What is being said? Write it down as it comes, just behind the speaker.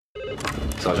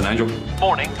Sergeant Angel?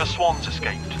 Morning, the Swans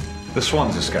escaped. The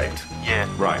Swans escaped? Yeah.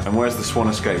 Right, and where's the Swan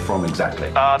escape from exactly?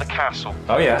 The castle.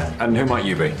 Oh yeah, and who might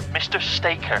you be? Mr.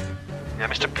 Staker. Yeah,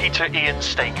 Mr. Peter Ian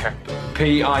Staker.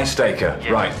 P.I. Staker.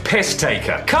 Yeah. Right, Piss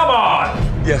Taker. Come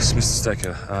on! Yes, Mr.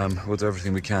 Staker. We'll do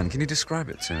everything we can. Can you describe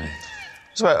it to me?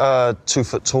 It's about 2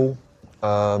 foot tall,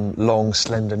 long,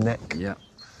 slender neck. Yeah.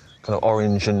 Kind of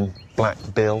orange and black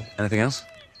bill. Anything else?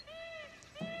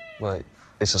 Well,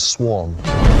 it's a swan.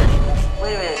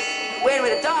 Wait a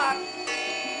minute, Doc.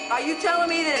 Are you telling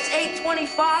me that it's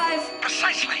 8:25?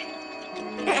 Precisely.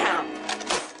 Damn.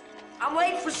 I'm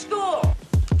late for school.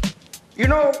 You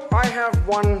know, I have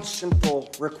one simple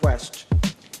request,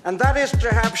 and that is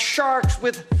to have sharks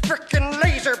with frickin'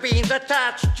 laser beams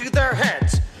attached to their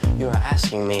heads. You are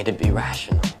asking me to be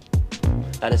rational.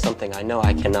 That is something I know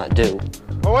I cannot do.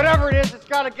 But whatever it is, it's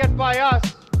gotta get by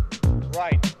us.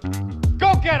 Right.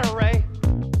 Go get her, Ray.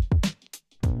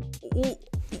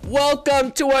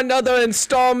 Welcome to another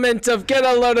installment of Get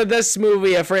a Load of This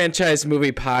Movie, a franchise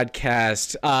movie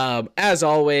podcast. As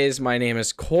always, my name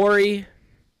is Corey.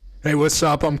 Hey, what's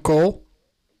up? I'm Cole.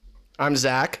 I'm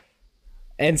Zach.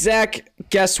 And Zach,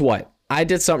 guess what? I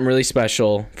did something really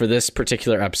special for this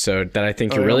particular episode that I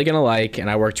think you're really going to like, and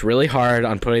I worked really hard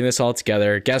on putting this all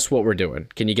together. Guess what we're doing?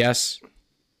 Can you guess?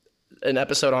 An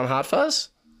episode on Hot Fuzz?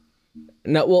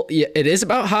 No, well, yeah, it is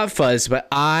about Hot Fuzz, but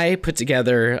I put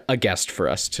together a guest for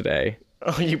us today.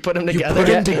 Oh, you put them together? You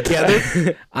put them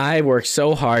together? I worked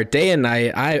so hard day and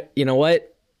night. You know what?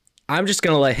 I'm just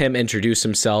going to let him introduce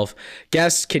himself.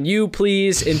 Guest, can you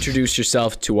please introduce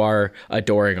yourself to our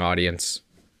adoring audience?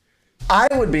 I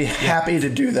would be happy to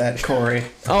do that, Corey.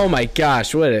 Oh my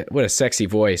gosh, what a sexy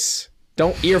voice.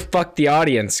 Don't ear fuck the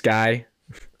audience, guy.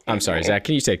 I'm sorry, Zach,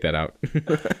 can you take that out?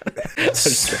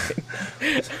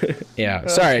 Yeah,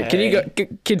 sorry. Can you go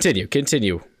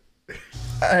continue.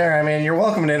 I mean, you're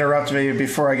welcome to interrupt me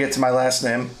before I get to my last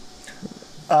name.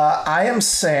 I am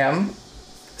Sam.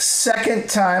 Second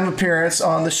time appearance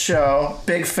on the show.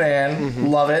 Big fan.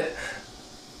 Love it.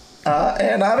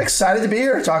 And I'm excited to be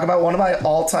here to talk about one of my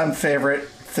all-time favorite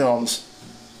films.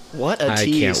 What a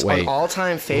tease. An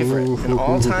all-time favorite. An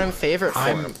all-time favorite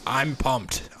film. I'm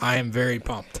pumped. I am very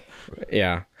pumped.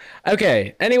 Yeah.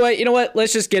 Okay. Anyway, you know what?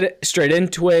 Let's just get it straight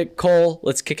into it. Cole,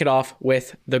 let's kick it off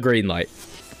with the green light.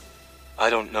 I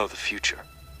don't know the future.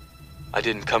 I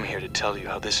didn't come here to tell you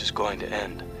how this is going to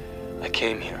end. I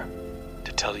came here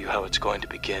to tell you how it's going to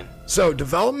begin. So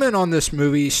development on this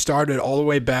movie started all the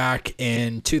way back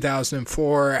in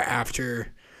 2004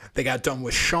 after they got done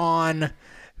with Sean,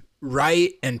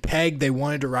 Wright, and Peg. They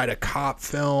wanted to write a cop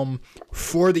film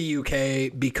for the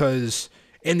UK because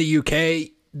in the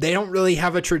UK, they don't really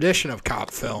have a tradition of cop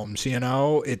films, you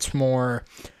know? It's more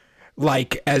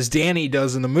like, as Danny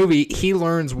does in the movie, he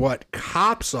learns what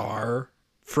cops are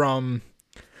from,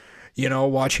 you know,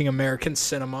 watching American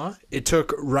cinema. It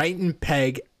took Wright and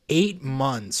Peg 8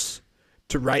 months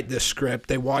to write this script.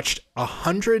 They watched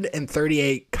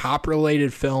 138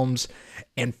 cop-related films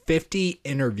and 50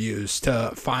 interviews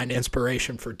to find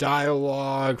inspiration for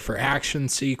dialogue, for action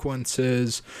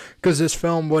sequences, because this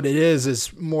film, what it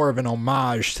is more of an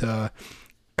homage to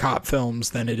cop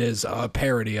films than it is a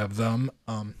parody of them.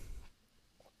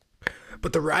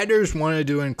 But the writers wanted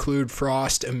to include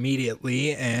Frost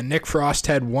immediately, and Nick Frost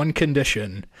had one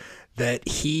condition, that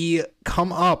he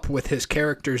come up with his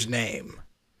character's name.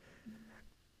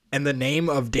 And the name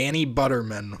of Danny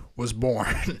Butterman was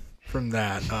born from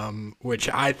that, which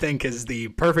I think is the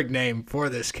perfect name for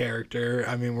this character.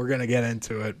 I mean, we're going to get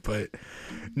into it, but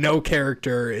no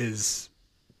character is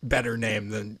better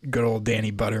named than good old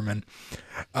Danny Butterman.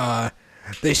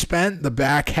 They spent the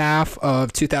back half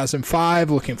of 2005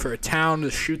 looking for a town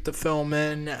to shoot the film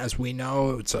in. As we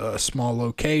know, it's a small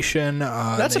location.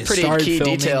 That's a pretty key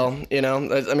detail, you know?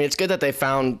 I mean, it's good that they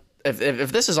found...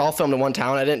 If this is all filmed in one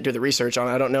town, I didn't do the research on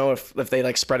it. I don't know if they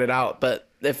like spread it out, but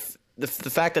if the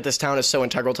fact that this town is so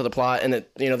integral to the plot and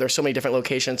that, you know, there's so many different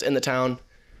locations in the town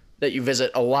that you visit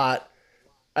a lot,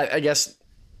 I guess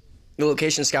the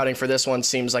location scouting for this one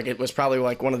seems like it was probably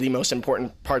like one of the most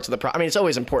important parts of the I mean, it's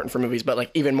always important for movies, but like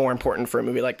even more important for a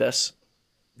movie like this.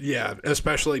 Yeah,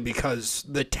 especially because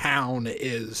the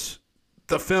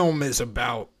film is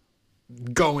about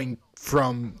going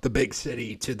from the big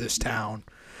city to this town.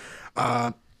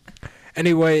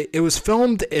 Anyway, it was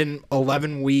filmed in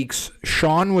 11 weeks.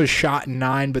 Sean was shot in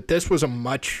 9, but this was a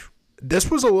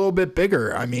little bit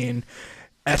bigger. I mean,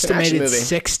 estimated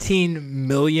 $16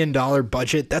 million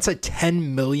budget. That's a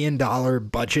 $10 million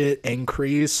budget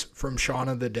increase from Shaun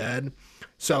of the Dead.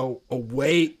 So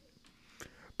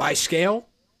by scale,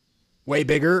 way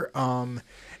bigger. And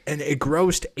and it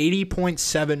grossed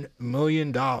 $80.7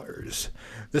 million.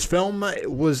 This film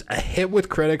was a hit with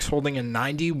critics, holding a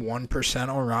 91%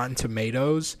 on Rotten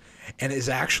Tomatoes, and is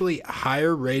actually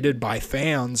higher rated by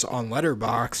fans on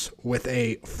Letterboxd with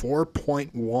a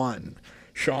 4.1.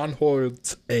 Sean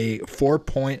holds a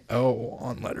 4.0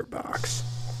 on Letterboxd.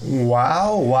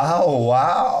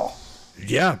 Wow.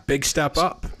 Yeah, big step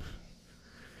up.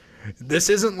 This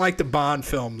isn't like the Bond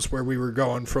films where we were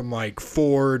going from like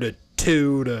 4 to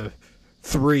 2 to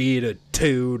 3 to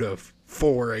 2 to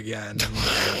 4 again.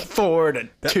 4 to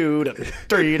 2 to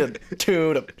 3 to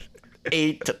 2 to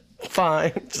 8 to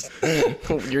 5.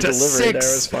 Your delivery 6. there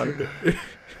was fun.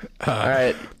 All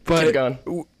right, keep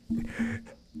going.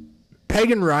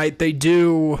 Peg and Wright, they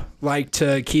do like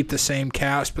to keep the same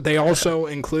cast, but they also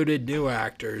included new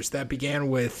actors. That began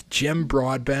with Jim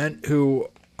Broadbent, who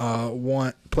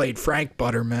played Frank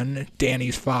Butterman,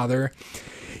 Danny's father.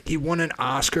 He won an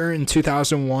Oscar in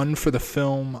 2001 for the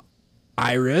film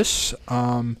Iris.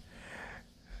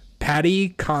 Patty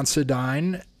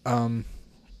Considine.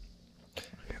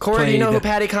 Corey, do you know who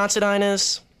Patty Considine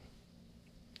is?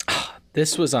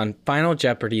 This was on Final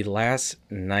Jeopardy last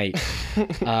night.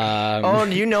 Oh,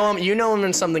 you know him. You know him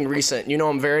in something recent. You know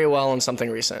him very well in something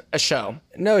recent. A show.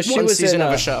 No, she One was season in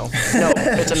of a show. No,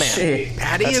 it's a man.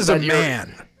 Patty is a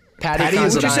man. Patty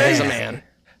Considine is a man.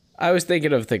 I was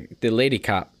thinking of the lady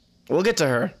cop. We'll get to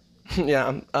her.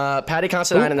 Yeah. Patty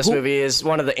Considine in this movie is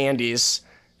one of the Andes.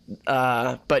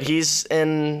 But he's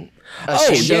in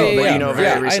a show that you know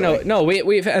very recently. I know. No,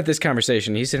 we've had this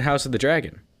conversation. He's in House of the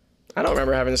Dragon. I don't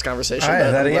remember having this conversation, All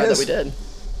right, but I'm glad that we did.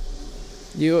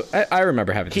 I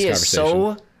remember having this conversation. He is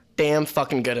so damn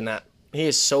fucking good in that. He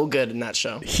is so good in that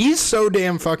show. He's so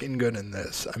damn fucking good in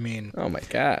this. I mean, oh my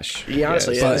gosh. He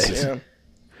honestly is. Yeah.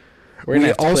 We're gonna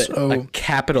have to put a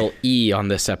capital E on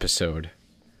this episode.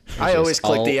 I always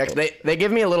click the X. They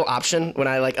give me a little option when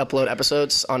I like upload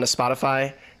episodes onto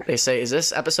Spotify. They say, "Is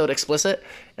this episode explicit?"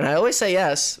 And I always say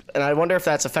yes. And I wonder if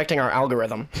that's affecting our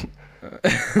algorithm.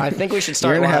 I think we should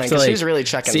start lying because he's really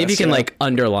checking. See if you can like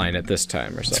underline it this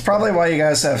time or something. It's probably why you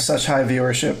guys have such high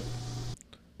viewership.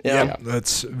 Yeah,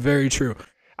 that's very true.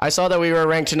 I saw that we were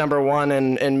ranked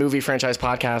 #1 in movie franchise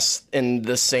podcasts in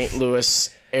the St.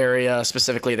 Louis area,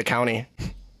 specifically the county.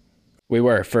 We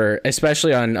were,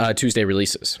 especially on Tuesday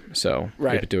releases, so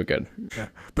we could do it good. Yeah.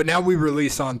 But now we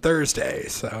release on Thursday,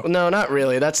 so no, not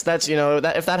really. That's you know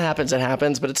that if that happens, it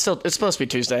happens. But it's supposed to be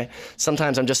Tuesday.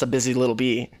 Sometimes I'm just a busy little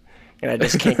bee, and I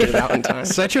just can't get it out in time.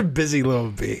 Such a busy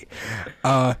little bee.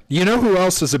 You know who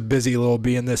else is a busy little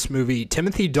bee in this movie?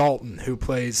 Timothy Dalton, who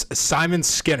plays Simon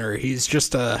Skinner. He's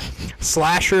just a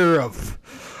slasher of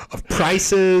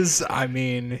prices. I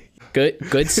mean, good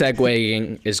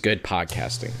segueing is good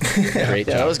podcasting. Great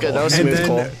job. That was good. That was smooth,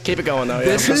 Cole. Keep it going though.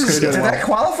 Did that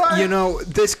qualify? You know,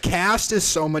 this cast is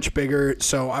so much bigger,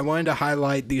 so I wanted to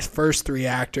highlight these first 3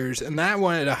 actors, and then I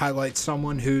wanted to highlight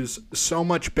someone who's so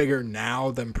much bigger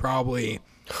now than probably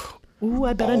Ooh,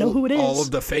 I bet I know who it is. All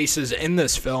of the faces in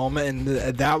this film, and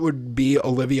that would be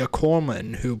Olivia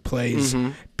Colman, who plays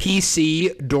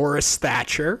PC Doris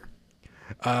Thatcher.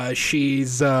 She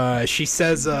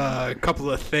says a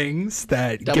couple of things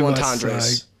that double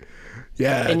entendres.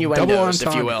 Innuendos,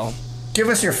 if you will. Give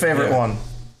us your favorite one.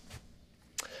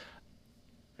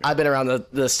 I've been around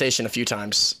the station a few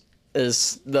times.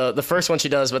 Is the first one she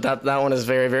does, but that one is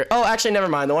very, very... Oh, actually, never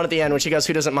mind. The one at the end when she goes,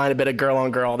 "Who doesn't mind a bit of girl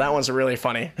on girl?" That one's really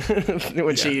funny.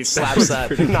 When she slaps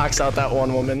knocks out that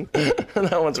one woman.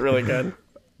 That one's really good.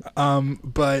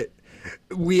 But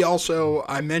we also...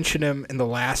 I mentioned him in the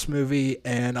last movie,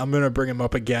 and I'm going to bring him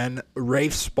up again.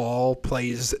 Rafe Spall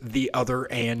plays the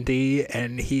other Andy,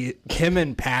 and him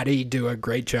and Patty do a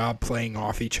great job playing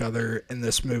off each other in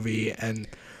this movie, and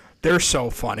they're so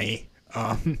funny.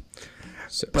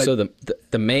 So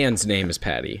the man's name is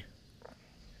Patty.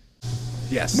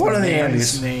 Yes, one of the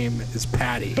man's Andys. name is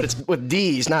Patty, but it's with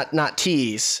D's, not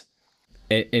T's.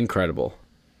 Incredible,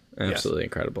 absolutely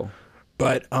incredible.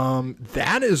 But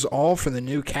that is all for the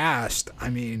new cast. I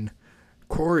mean,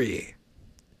 Corey,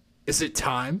 is it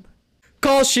time?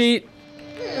 Call sheet.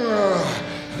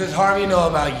 What does Harvey know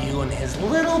about you and his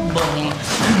little bunny?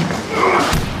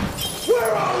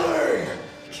 Where are they?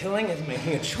 Killing is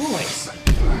making a choice.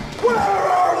 Where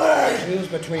are they? Choose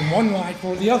between one life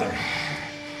or the other.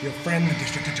 Your friend, the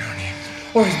district attorney,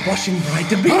 or his blushing bride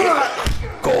to be.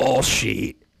 Call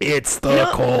sheet. It's the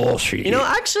call sheet. You know,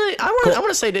 actually, I want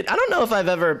to say, I don't know if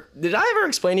did I ever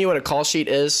explain to you what a call sheet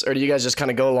is, or do you guys just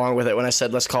kind of go along with it when I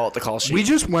said let's call it the call sheet? We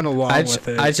just went along with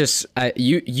it.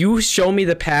 You show me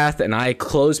the path, and I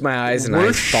close my eyes and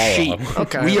I follow.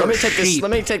 Okay, let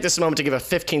me take this moment to give a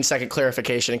 15-second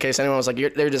clarification in case anyone was like,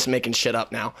 they're just making shit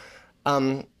up now.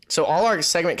 So all our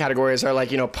segment categories are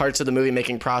like, you know, parts of the movie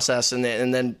making process, and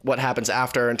then what happens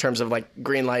after in terms of like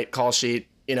green light, call sheet,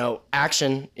 you know,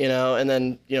 action, you know, and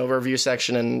then, you know, review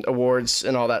section and awards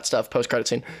and all that stuff, post-credit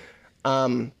scene.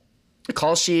 The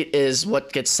call sheet is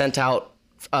what gets sent out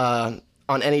on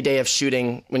any day of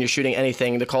shooting. When you're shooting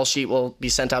anything, the call sheet will be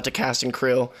sent out to cast and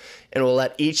crew, and will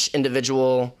let each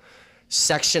individual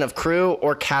section of crew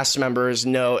or cast members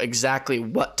know exactly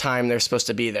what time they're supposed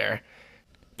to be there.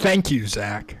 Thank you,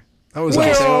 Zach. That was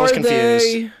awesome. Where I was are confused.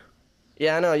 they?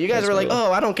 Yeah, I know. You guys were like,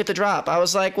 oh, I don't get the drop. I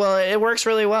was like, well, it works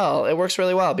really well. It works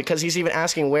really well because he's even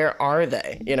asking, where are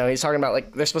they? You know, he's talking about,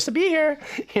 like, they're supposed to be here.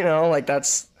 You know, like,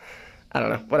 that's, I don't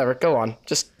know. Whatever. Go on.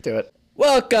 Just do it.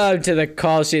 Welcome to the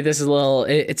call sheet. This is a little,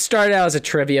 it started out as a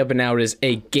trivia, but now it is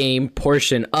a game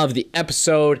portion of the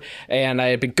episode. And I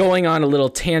have been going on a little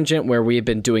tangent where we've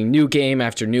been doing new game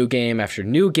after new game after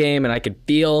new game. And I could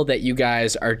feel that you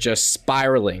guys are just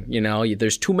spiraling. You know,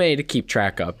 there's too many to keep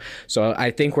track of. So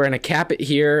I think we're going to cap it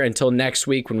here until next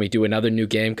week when we do another new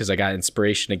game, because I got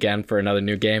inspiration again for another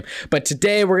new game. But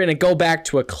today we're going to go back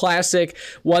to a classic,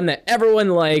 one that everyone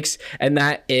likes, and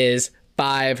that is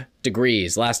 5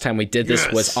 Degrees. Last time we did this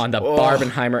was on the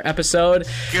Barbenheimer episode.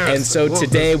 And so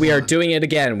today we are doing it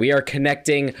again. We are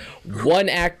connecting one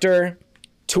actor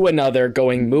to another,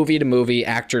 going movie to movie,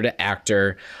 actor to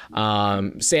actor.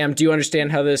 Sam, do you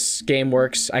understand how this game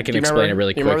works? I can explain it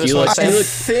really quick. I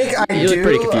think I do. Look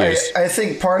pretty confused. I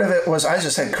think part of it was I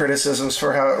just had criticisms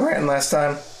for how it ran last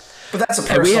time. But that's a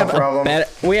personal problem.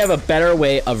 We have a better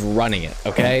way of running it,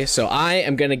 okay? So I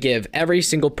am going to give every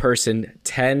single person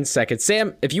 10 seconds.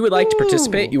 Sam, if you would like to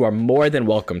participate, you are more than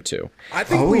welcome to. I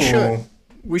think we should.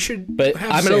 We should. But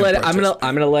I'm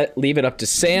gonna leave it up to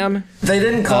Sam. They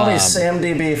didn't call me Sam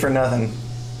DB for nothing.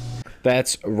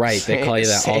 That's right. They call you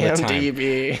that all the time. Sam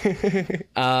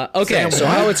DB. Okay, so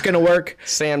how it's gonna work?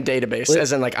 Sam database,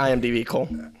 as in like IMDb. Cool.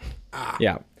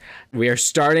 Yeah. We are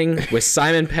starting with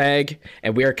Simon Pegg,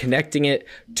 and we are connecting it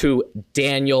to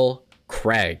Daniel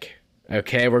Craig.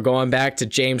 Okay, we're going back to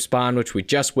James Bond, which we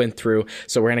just went through.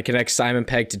 So we're going to connect Simon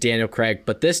Pegg to Daniel Craig.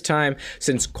 But this time,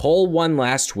 since Cole won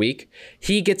last week,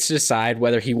 he gets to decide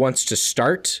whether he wants to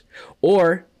start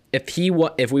or if we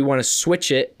want to switch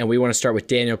it and we want to start with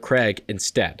Daniel Craig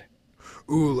instead.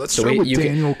 Ooh, let's start with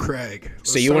Daniel Craig.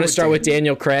 So you want to start with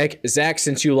Daniel Craig. Zach,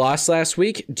 since you lost last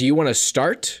week, do you want to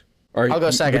start? Or I'll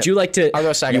go second. Would you like to? I'll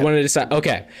go second. You want to decide?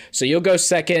 Okay, so you'll go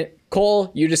second.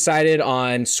 Cole, you decided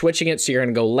on switching it, so you're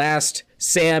going to go last.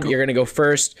 Sam, you're going to go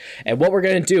first. And what we're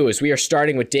going to do is we are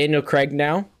starting with Daniel Craig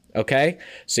now, okay?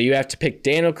 So you have to pick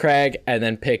Daniel Craig and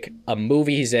then pick a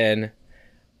movie he's in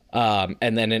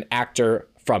and then an actor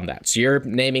from that. So you're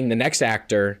naming the next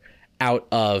actor out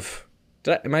of...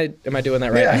 Am I doing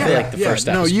that right? Yeah, I feel like the first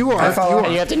episode. No, you are.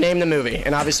 And you have to name the movie,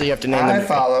 and obviously you have to name the movie. I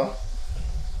follow.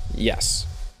 Yes.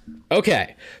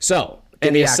 Okay, so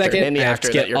give me a second. I have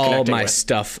to get all my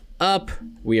stuff up.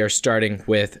 We are starting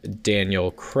with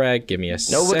Daniel Craig. Give me a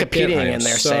second. No Wikipediaing in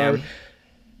there, Sam.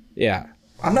 Yeah.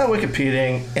 I'm not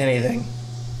Wikipediaing anything.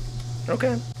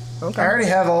 Okay. I already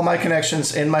have all my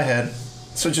connections in my head,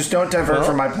 so just don't divert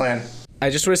from my plan. I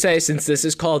just want to say, since this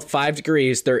is called 5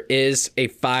 Degrees, there is a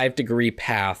 5-degree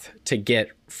path to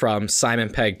get from Simon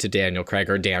Pegg to Daniel Craig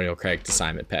or Daniel Craig to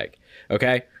Simon Pegg.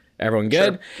 Okay? Everyone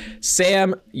good? Sure.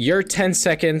 Sam, your 10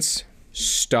 seconds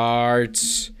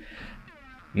starts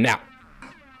now.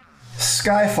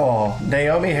 Skyfall,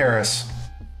 Naomi Harris.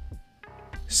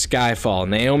 Skyfall,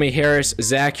 Naomi Harris.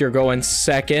 Zach, you're going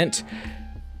second.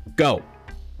 Go.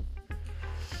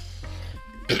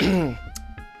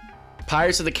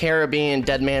 Pirates of the Caribbean,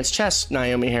 Dead Man's Chest,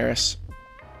 Naomi Harris.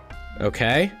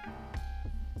 Okay.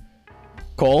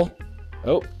 Cole.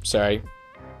 Oh, sorry.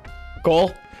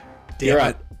 Cole, you're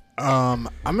up. I'm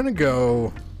gonna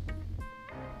go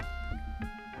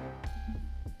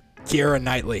Keira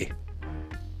Knightley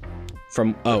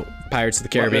from Pirates of the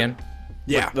Caribbean.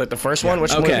 Yeah, like the first one.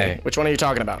 Which movie? Which one are you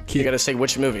talking about? You gotta say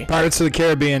which movie. Pirates of the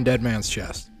Caribbean, Dead Man's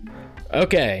Chest.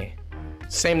 Okay.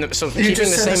 Same. So keeping the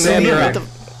same movie.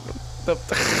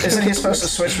 Isn't he supposed to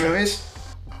switch movies?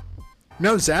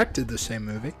 No, Zach did the same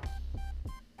movie.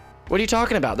 What are you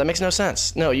talking about? That makes no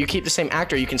sense. No, you keep the same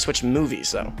actor. You can switch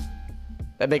movies though.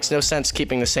 That makes no sense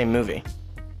keeping the same movie.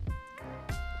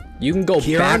 You can go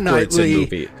Keira backwards Knightley, in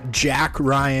movie. Jack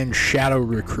Ryan, Shadow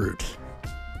Recruit.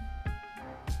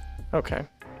 Okay.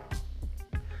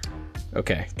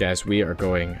 Okay, guys, we are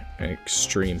going at an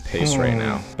extreme pace right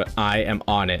now, but I am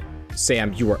on it.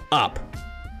 Sam, you are up.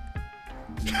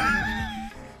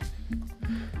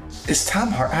 Is Tom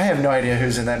Hardy? I have no idea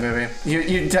who's in that movie.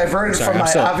 You diverted Sorry, from my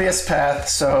still... obvious path,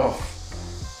 so...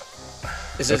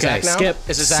 Is it Zach now? Skip.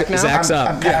 Is it Zach now? Zach's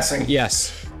up. I'm passing.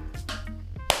 Yes.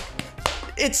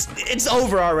 It's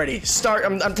over already.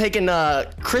 I'm taking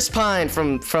Chris Pine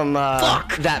from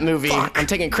that movie. Fuck. I'm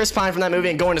taking Chris Pine from that movie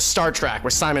and going to Star Trek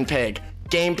with Simon Pegg.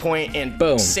 Game point and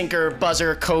boom. Sinker,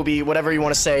 buzzer, Kobe, whatever you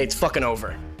want to say. It's fucking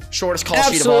over. Shortest call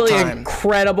sheet of all time.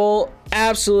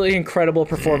 Absolutely incredible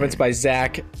performance by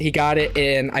Zach. He got it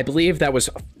in, I believe that was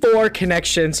 4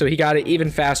 connections, so he got it even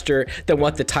faster than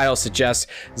what the title suggests.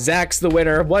 Zach's the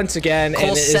winner once again, Cole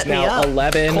and it is now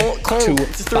 11 Cole to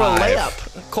threw a 5.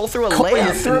 layup. Cole threw a layup.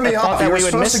 You threw me off. That You were we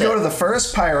would supposed to miss go it. to the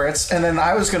first Pirates, and then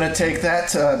I was going to take that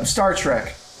to Star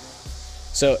Trek.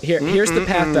 So here's the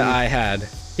path that I had.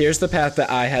 Here's the path that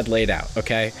I had laid out,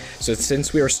 okay? So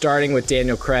since we were starting with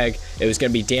Daniel Craig, it was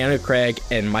going to be Daniel Craig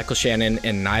and Michael Shannon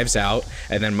in Knives Out,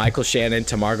 and then Michael Shannon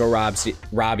to Margot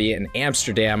Robbie in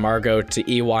Amsterdam, Margot to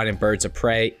Ewan in Birds of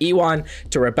Prey, Ewan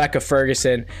to Rebecca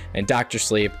Ferguson in Dr.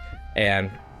 Sleep,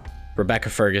 and Rebecca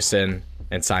Ferguson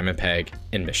and Simon Pegg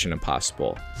in Mission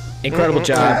Impossible. Incredible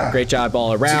job. Yeah. Great job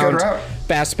all It's a around. good route.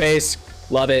 Fast pace.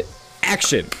 Love it.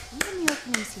 Action. In the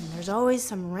opening scene, there's always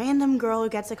some random girl who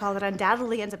gets a call that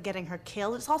undoubtedly ends up getting her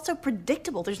killed. It's also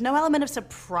predictable. There's no element of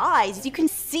surprise. You can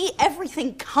see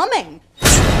everything coming.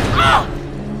 Ah!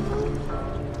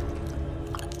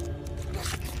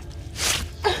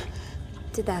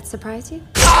 Did that surprise you?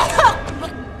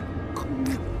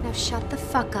 Now shut the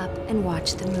fuck up and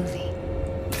watch the movie.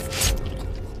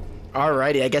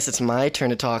 Alrighty, I guess it's my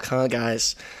turn to talk, huh,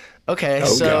 guys? Okay, Oh,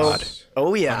 so... God.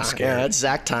 Oh, yeah. I'm scared. Yeah, it's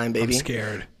Zach time, baby. I'm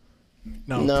scared.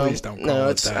 No, please don't call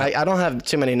it that. I don't have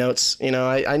too many notes. You know,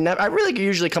 I really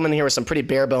usually come in here with some pretty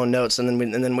bare bone notes, and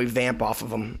then we vamp off of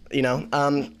them. You know,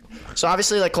 so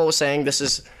obviously, like Cole was saying, this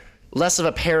is less of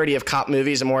a parody of cop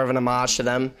movies and more of an homage to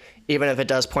them, even if it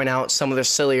does point out some of the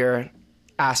sillier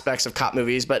aspects of cop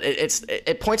movies. But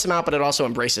it points them out, but it also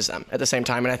embraces them at the same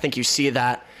time. And I think you see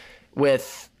that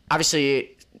with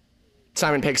obviously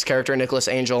Simon Pegg's character, Nicholas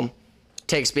Angel,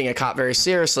 takes being a cop very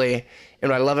seriously.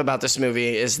 And what I love about this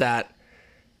movie is that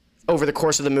over the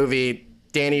course of the movie,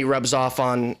 Danny rubs off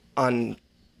on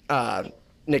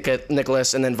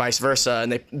Nicholas and then vice versa.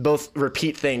 And they both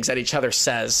repeat things that each other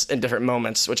says in different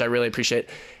moments, which I really appreciate.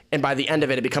 And by the end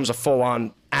of it, it becomes a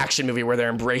full-on action movie where they're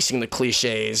embracing the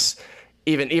cliches.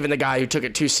 Even the guy who took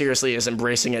it too seriously is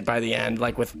embracing it by the end,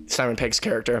 like with Simon Pegg's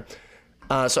character.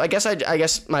 So I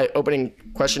guess my opening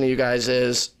question to you guys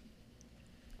is,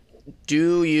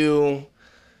 do you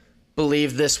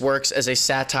believe this works as a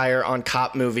satire on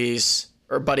cop movies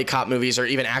or buddy cop movies or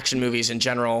even action movies in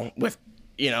general, with,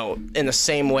 you know, in the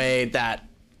same way that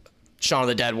Shaun of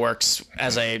the Dead works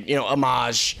as a, you know,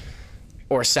 homage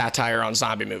or satire on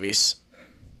zombie movies?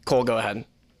 Cole, go ahead.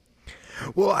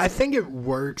 Well, I think it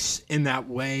works in that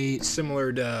way,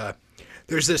 similar to,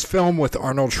 there's this film with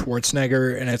Arnold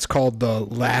Schwarzenegger, and it's called The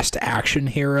Last Action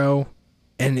Hero.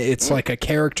 And it's like a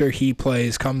character he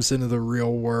plays comes into the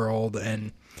real world,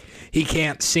 and he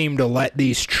can't seem to let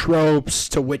these tropes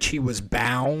to which he was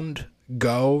bound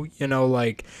go. You know,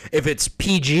 like if it's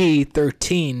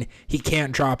PG-13, he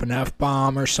can't drop an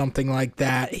F-bomb or something like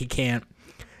that. He can't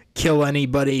kill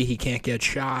anybody. He can't get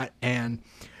shot. And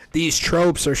these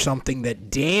tropes are something that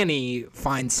Danny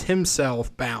finds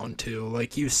himself bound to.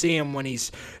 Like, you see him when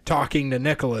he's talking to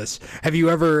Nicholas. Have you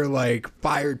ever, like,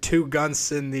 fired 2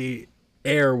 guns in the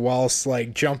air whilst,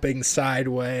 like, jumping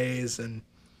sideways? And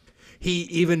he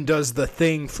even does the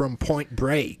thing from Point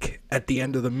Break at the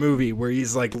end of the movie where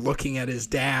he's, like, looking at his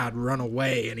dad run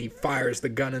away, and he fires the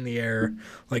gun in the air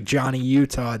like Johnny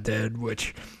Utah did,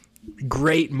 which,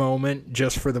 great moment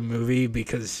just for the movie,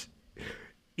 because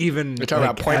even You're talking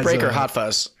like, about Point Break or Hot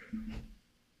Fuzz?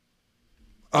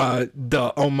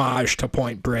 The homage to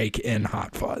Point Break in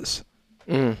Hot Fuzz.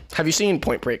 Have you seen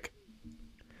Point Break?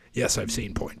 Yes, I've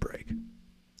seen Point Break.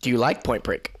 Do you like Point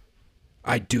Break?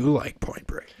 I do like Point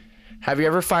Break. Have you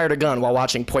ever fired a gun while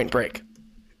watching Point Break?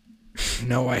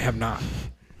 No, I have not.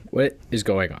 What is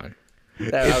going on?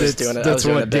 That's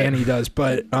what Danny does.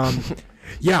 But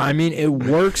yeah, I mean, it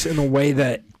works in a way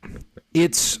that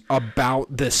it's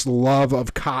about this love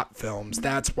of cop films.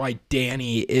 That's why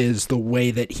Danny is the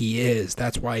way that he is.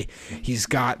 That's why he's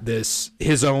got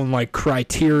his own like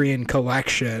Criterion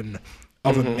collection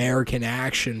of American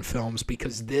action films,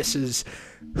 because this is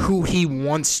who he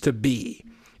wants to be.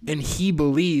 And he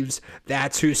believes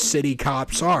that's who city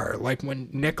cops are. Like when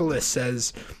Nicholas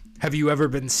says, have you ever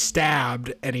been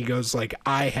stabbed? And he goes like,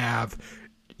 I have.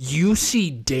 You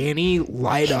see Danny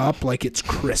light up like it's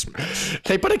Christmas.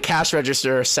 They put a cash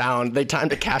register sound. They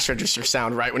timed a cash register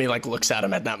sound right when he like looks at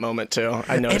him at that moment too.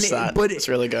 I noticed that. But it's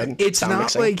really good. It's sound not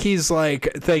mixing. like he's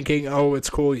like thinking, oh, it's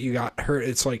cool you got hurt.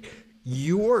 It's like,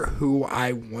 you're who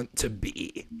I want to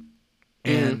be.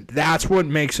 And that's what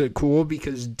makes it cool,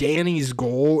 because Danny's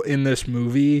goal in this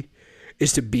movie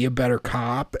is to be a better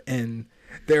cop, and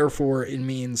therefore it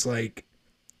means like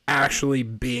actually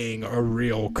being a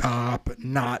real cop,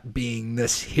 not being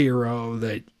this hero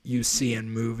that you see in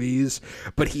movies,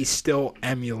 but he still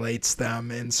emulates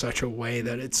them in such a way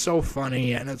that it's so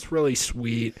funny and it's really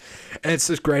sweet, and it's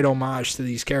this great homage to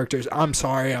these characters. I'm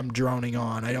sorry, I'm droning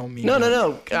on. I don't mean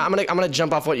No. I'm gonna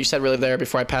jump off what you said really there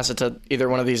before I pass it to either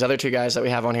one of these other two guys that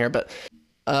we have on here. But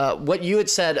what you had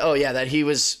said, that he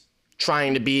was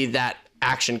trying to be that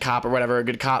action cop or whatever, a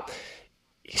good cop.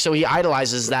 So he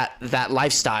idolizes that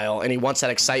lifestyle, and he wants that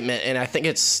excitement. And I think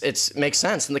it makes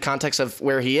sense in the context of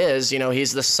where he is.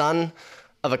 He's the son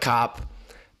of a cop,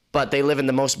 but they live in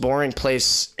the most boring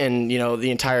place in,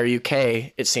 the entire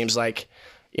UK, it seems like,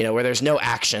 where there's no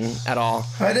action at all.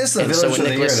 It is the village of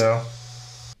the year, though.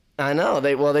 I know.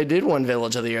 They did win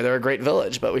Village of the Year. They're a great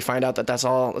village, but we find out that that's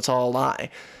all a lie.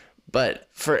 But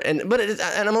I'm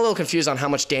a little confused on how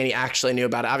much Danny actually knew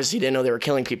about it. Obviously, he didn't know they were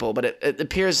killing people, but it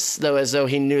appears as though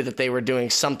he knew that they were doing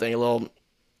something a little,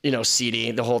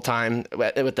 seedy the whole time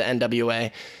with the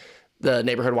NWA, the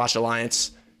Neighborhood Watch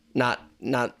Alliance, not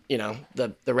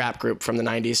the rap group from the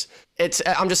 90s.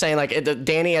 I'm just saying, like,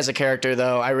 Danny as a character,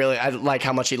 though, I like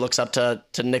how much he looks up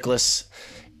to Nicholas,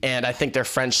 and I think their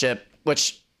friendship,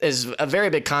 which is a very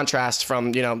big contrast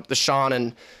from the Sean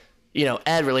and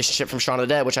Ed relationship from Shaun of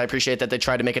the Dead, which I appreciate that they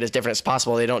tried to make it as different as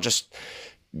possible. They don't just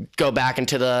go back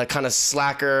into the kind of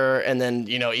slacker and then,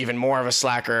 even more of a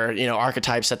slacker,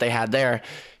 archetypes that they had there.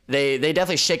 They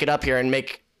definitely shake it up here and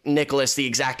make Nicholas the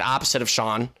exact opposite of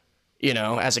Sean,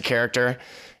 as a character.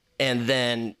 And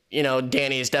then,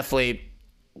 Danny is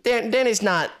Danny's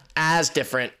not as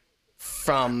different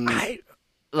from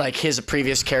like his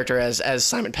previous character as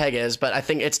Simon Pegg is, but I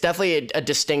think it's definitely a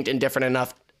distinct and different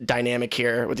enough dynamic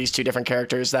here with these two different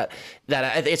characters that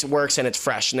it works and it's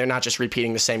fresh, and they're not just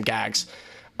repeating the same gags.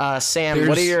 Sam,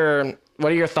 what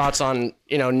are your thoughts on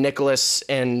Nicholas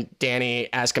and Danny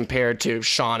as compared to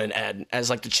Sean and Ed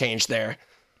as like the change there?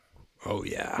 Oh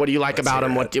yeah. What do you like about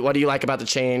them? What do you like about the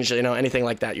change? Anything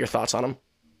like that? Your thoughts on them?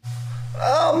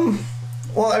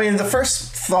 Well, I mean, the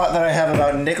first thought that I have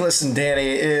about Nicholas and Danny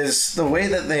is the way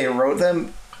that they wrote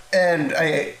them, and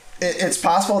it's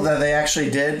possible that they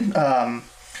actually did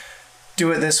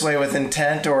do it this way with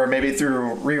intent or maybe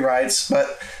through rewrites,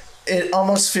 but it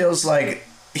almost feels like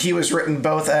he was written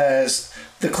both as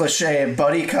the cliche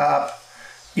buddy cop,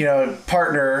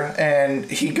 partner, and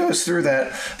he goes through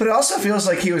that, but it also feels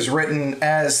like he was written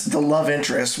as the love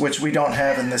interest, which we don't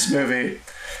have in this movie.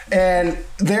 And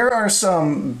there are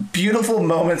some beautiful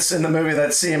moments in the movie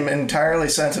that seem entirely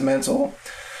sentimental,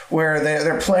 where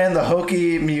they're playing the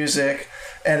hokey music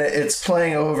and it's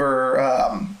playing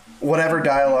over whatever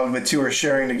dialogue the two are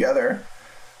sharing together.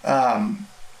 And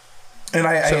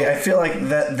I feel like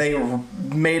that they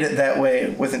made it that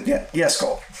way with it. Yeah. Yes,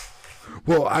 Cole.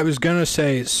 Well, I was going to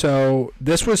say, so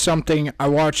this was something I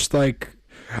watched, I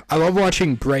love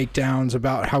watching breakdowns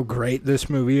about how great this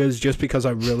movie is just because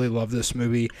I really love this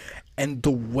movie. And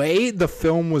the way the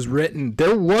film was written,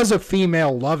 there was a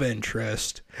female love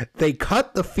interest. They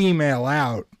cut the female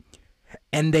out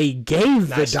and they gave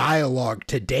the dialogue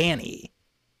to Danny.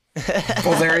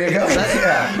 Well, there you go.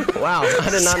 Yeah. Wow, I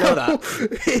did not know that.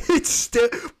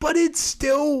 It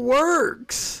still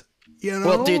works.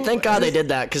 Well, dude, thank God they did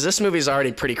that, because this movie's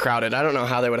already pretty crowded. I don't know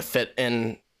how they would have fit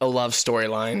in a love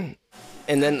storyline.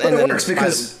 And then it works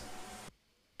because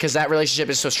that relationship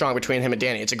is so strong between him and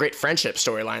Danny. It's a great friendship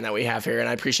storyline that we have here, and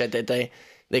I appreciate that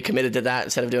they committed to that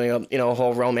instead of doing a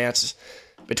whole romance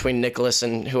between Nicholas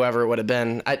and whoever it would have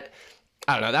been. I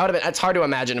don't know. That would have been. It's hard to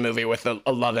imagine a movie with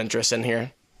a love interest in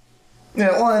here.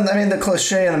 Yeah, well, and I mean, the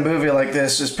cliche in a movie like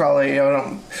this is probably,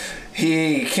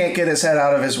 he can't get his head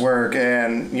out of his work,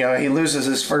 and, he loses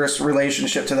his first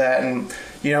relationship to that, and,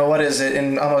 what is it,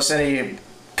 in almost any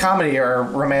comedy or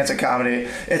romantic comedy,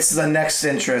 it's the next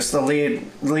interest, the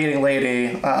leading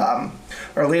lady,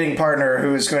 or leading partner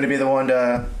who is going to be the one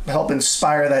to help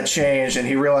inspire that change, and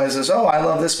he realizes, oh, I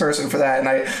love this person for that, and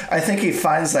I think he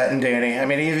finds that in Danny. I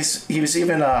mean, he was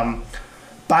even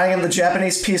buying him the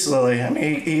Japanese peace lily. I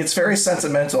mean, he gets very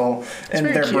sentimental in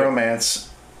their bromance.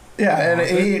 Yeah,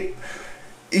 and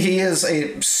he is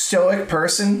a stoic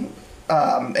person,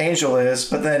 Angel is,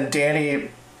 but then Danny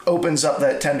opens up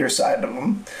that tender side of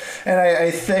him. And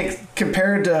I think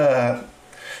compared to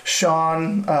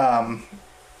Sean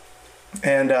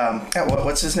and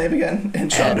what's his name again?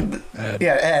 And Sean, Ed.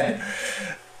 Yeah, Ed.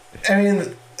 I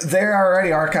mean, they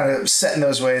already are kind of set in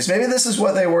those ways. Maybe this is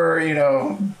what they were, you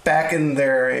know, back in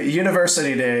their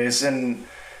university days, and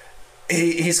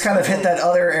he's kind of hit that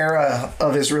other era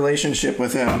of his relationship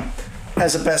with him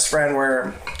as a best friend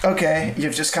where, okay,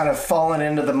 you've just kind of fallen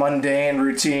into the mundane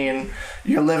routine.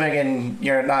 You're living and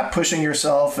you're not pushing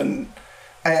yourself. And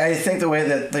I think the way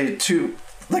that the two,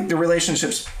 like the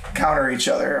relationships counter each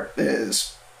other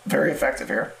is very effective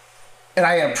here. And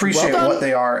I appreciate what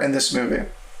they are in this movie.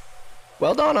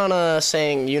 Well done on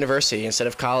saying university instead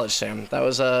of college, Sam. That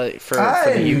was for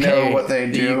the UK. I know what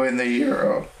they do in the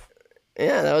Euro.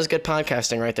 Yeah, that was good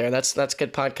podcasting right there. That's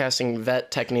good podcasting vet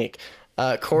technique.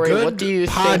 Corey, Good what do you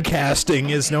think? Podcasting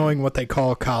is knowing what they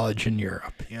call college in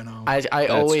Europe. You know, I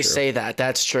always say that.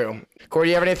 That's true. Corey, do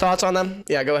you have any thoughts on them?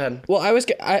 Yeah, go ahead. Well, I was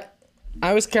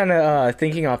kind of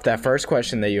thinking off that first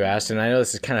question that you asked, and I know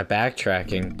this is kind of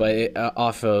backtracking, but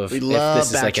off of if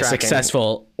this is like a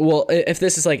successful, if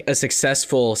this is like a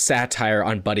successful satire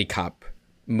on buddy cop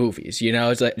movies, you know,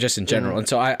 it's like just in general. And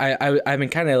so I've been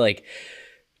kind of like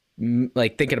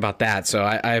thinking about that. So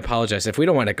I apologize if we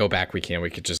don't want to go back. We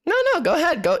could just no, go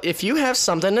ahead. Go if you have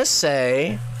something to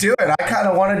say. Do it. I kind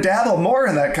of want to dabble more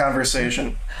in that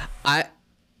conversation.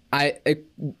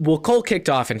 Cole kicked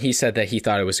off and he said that he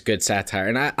thought it was good satire,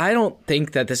 and I don't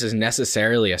think that this is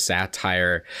necessarily a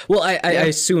satire. Well, I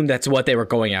assume that's what they were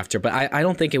going after, but I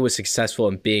don't think it was successful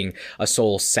in being a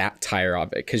sole satire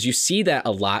of it, because you see that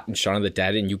a lot in Shaun of the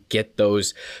Dead and you get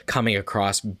those coming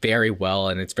across very well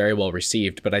and it's very well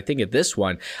received. But I think of this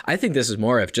one, I think this is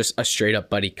more of just a straight up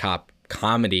buddy cop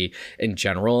comedy in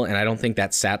general, and I don't think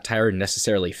that satire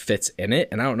necessarily fits in it,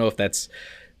 and I don't know if that's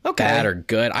bad or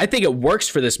good. I think it works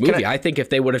for this movie. I think if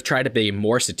they would have tried to be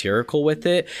more satirical with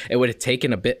it, it would have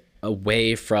taken a bit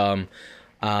away from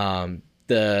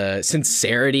the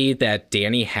sincerity that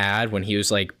Danny had when he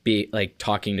was like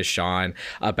talking to Sean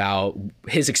about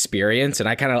his experience. And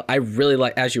I really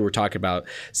like, as you were talking about,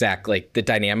 Zach, like the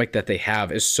dynamic that they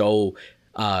have is so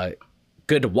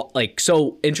good to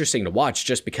so interesting to watch,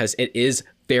 just because it is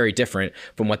very different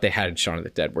from what they had in Shaun of the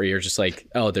Dead, where you're just like,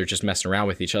 oh, they're just messing around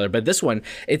with each other. But this one,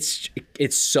 it's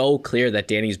so clear that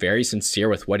Danny's very sincere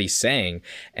with what he's saying,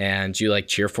 and you like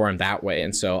cheer for him that way.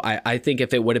 And so I think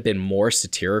if it would have been more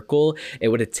satirical, it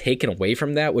would have taken away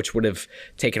from that, which would have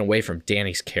taken away from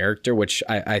Danny's character, which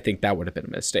I think that would have been a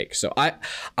mistake. So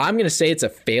I'm going to say it's a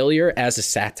failure as a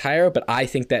satire, but I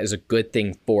think that is a good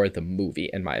thing for the movie,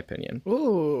 in my opinion.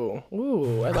 Ooh,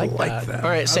 I like that. All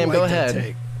right, Sam, go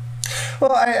ahead.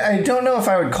 Well, I don't know if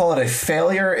I would call it a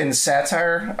failure in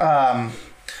satire,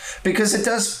 because it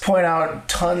does point out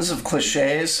tons of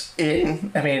cliches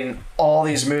in, all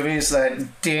these movies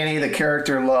that Danny, the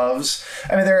character, loves.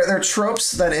 I mean, there are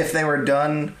tropes that if they were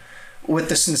done with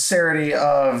the sincerity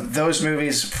of those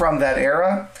movies from that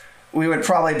era, we would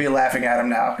probably be laughing at them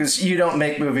now, because you don't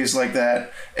make movies like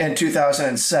that in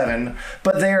 2007,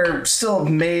 but they are still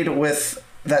made with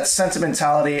that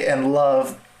sentimentality and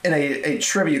love in a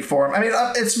tribute form. I mean,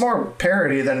 it's more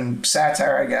parody than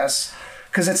satire, I guess,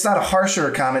 because it's not a harsher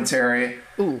commentary.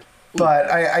 Ooh. But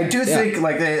I do think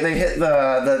like they hit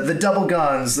the double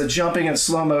guns, the jumping in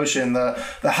slow motion, the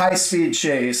high speed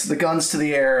chase, the guns to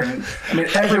the air, and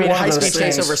every one of those things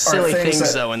chase over silly things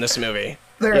that, though in this movie.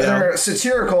 They're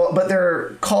satirical, but they're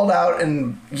called out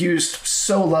and used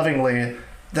so lovingly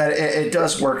that it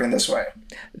does work in this way.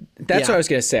 That's what I was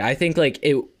going to say. I think like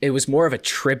it was more of a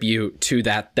tribute to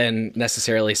that than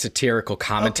necessarily satirical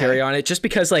commentary on it, just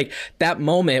because like that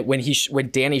moment when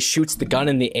Danny shoots the gun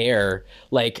in the air,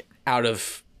 like out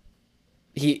of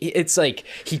it's like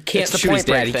he can't shoot his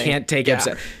dad, he can't take him.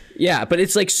 Yeah, but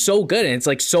it's like so good and it's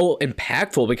like so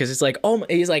impactful, because it's like, oh,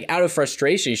 he's like out of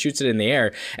frustration, he shoots it in the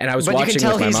air, and I was watching with my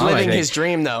mom. But you can tell he's living his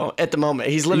dream though at the moment.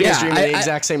 He's living his dream at the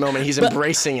exact same moment. He's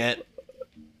embracing it.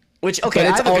 Which, okay,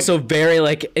 but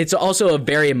it's also a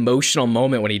very emotional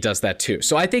moment when he does that too.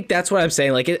 So I think that's what I'm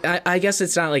saying. Like, I guess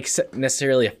it's not like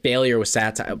necessarily a failure with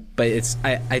satire, but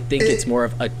I think it's more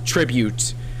of a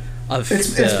tribute of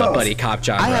the buddy cop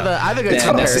genre. I have a good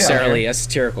than necessarily a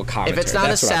satirical commentary. If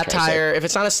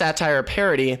it's not a satire or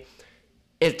parody,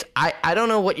 I don't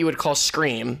know what you would call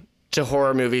Scream to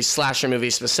horror movies, slasher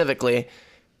movies specifically,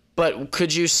 but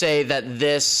could you say that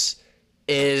this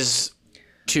is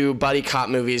to buddy cop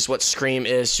movies what Scream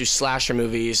is to slasher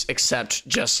movies, except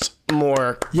just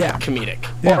more comedic,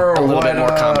 or a little bit more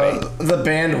comedy? The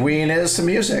band Ween is to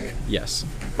music. Yes.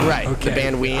 Right. Okay. The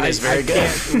band Ween is very good.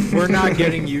 We're not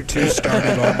getting you two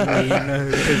started on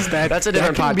Ween because that's a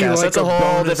different podcast. Like that's a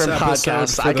whole different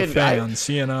podcast. I could fans,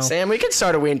 you know. Sam, we could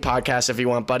start a Ween podcast if you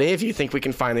want, buddy. If you think we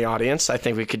can find the audience, I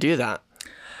think we could do that.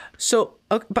 So,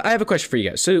 but I have a question for you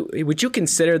guys. So, would you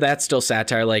consider that still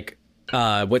satire, like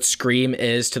what Scream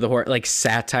is to the horror, like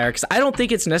satire? Because I don't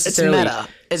think it's necessarily.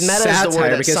 It's meta. Meta is the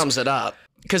word that sums it up.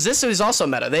 Because this is also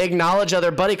meta. They acknowledge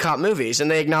other buddy cop movies, and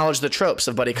they acknowledge the tropes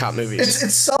of buddy cop movies.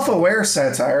 It's self-aware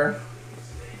satire.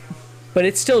 But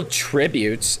it still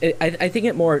tributes. I think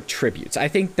it more tributes. I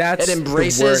think that's it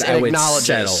embraces the word and I would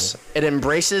acknowledges. settle. It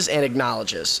embraces and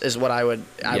acknowledges is what I would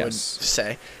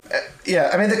say.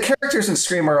 Yeah, I mean, the characters in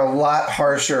Scream are a lot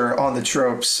harsher on the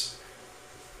tropes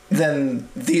than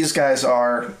these guys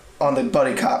are on the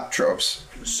buddy cop tropes.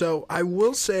 So I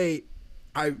will say,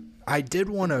 I did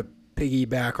want to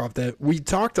piggyback off that. We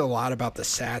talked a lot about the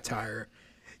satire.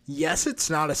 Yes, it's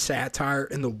not a satire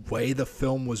in the way the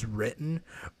film was written,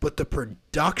 but the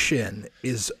production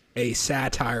is a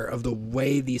satire of the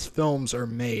way these films are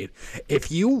made.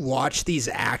 If you watch these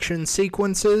action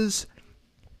sequences,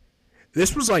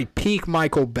 this was like peak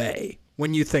Michael Bay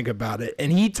when you think about it.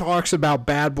 And he talks about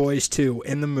Bad Boys 2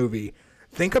 in the movie.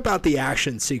 Think about the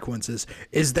action sequences.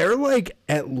 Is there like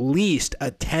at least a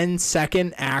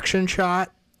 10-second action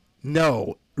shot?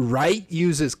 No. Wright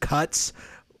uses cuts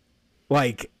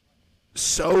like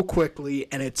so quickly,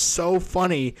 and it's so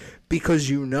funny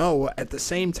because at the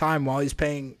same time while he's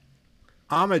paying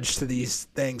homage to these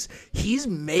things, he's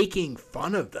making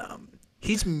fun of them.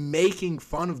 He's making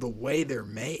fun of the way they're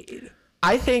made.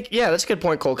 I think, that's a good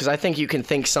point, Cole, because I think you can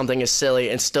think something is silly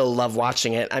and still love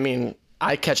watching it. I mean,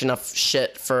 I catch enough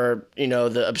shit for,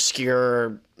 the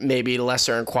obscure, maybe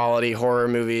lesser in quality horror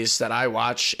movies that I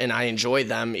watch, and I enjoy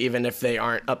them, even if they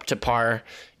aren't up to par,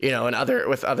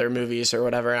 with other movies or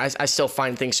whatever. And I still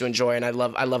find things to enjoy, and I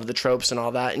love the tropes and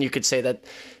all that. And you could say that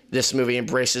this movie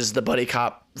embraces the buddy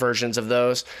cop versions of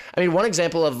those. I mean, one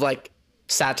example of like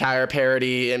satire,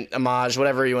 parody, and homage,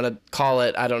 whatever you want to call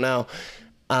it, I don't know.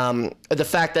 The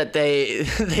fact that they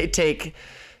take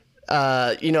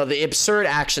the absurd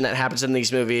action that happens in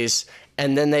these movies,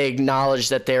 and then they acknowledge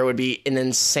that there would be an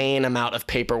insane amount of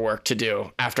paperwork to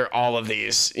do after all of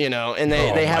these, and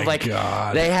they have like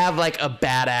a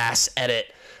badass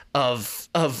edit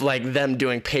of like them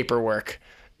doing paperwork,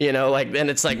 and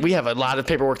it's like we have a lot of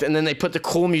paperwork, and then they put the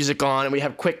cool music on, and we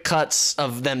have quick cuts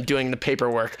of them doing the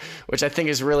paperwork, which I think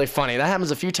is really funny. That happens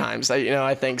a few times,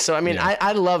 I think. So I mean,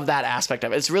 I love that aspect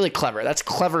of it. It's really clever. That's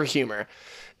clever humor.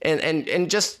 And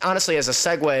just honestly, as a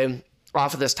segue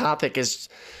off of this topic, is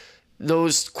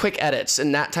those quick edits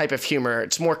and that type of humor.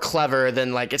 It's more clever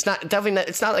than like, it's not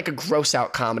like a gross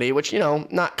out comedy, which,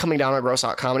 not coming down on gross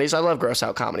out comedies. I love gross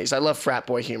out comedies. I love frat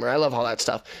boy humor. I love all that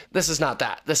stuff. This is not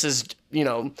that. This is,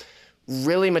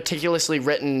 really meticulously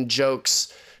written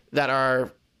jokes that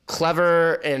are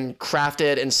clever and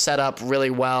crafted and set up really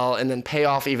well, and then pay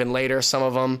off even later, some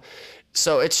of them.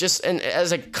 So it's just, and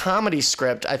as a comedy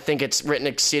script, I think it's written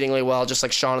exceedingly well, just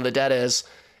like Shaun of the Dead is.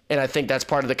 And I think that's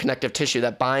part of the connective tissue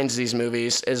that binds these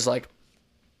movies, is like,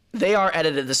 they are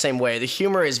edited the same way. The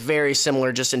humor is very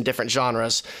similar, just in different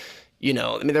genres.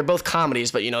 I mean, they're both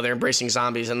comedies, but, they're embracing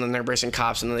zombies, and then they're embracing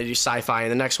cops, and then they do sci-fi in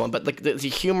the next one. But like the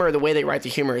humor, the way they write the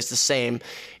humor is the same.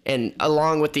 And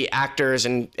along with the actors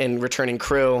and returning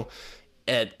crew,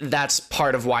 that's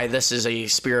part of why this is a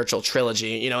spiritual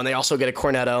trilogy, and they also get a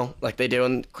cornetto like they do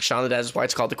in Shaun of the Dead. Is why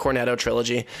it's called the Cornetto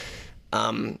Trilogy.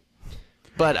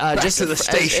 But back just to the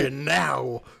station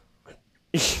now.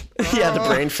 Yeah, the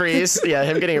brain freeze. Yeah,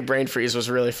 him getting a brain freeze was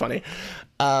really funny.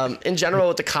 In general,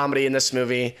 with the comedy in this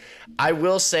movie, I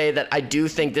will say that I do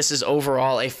think this is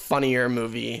overall a funnier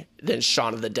movie than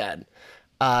Shaun of the Dead.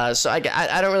 So I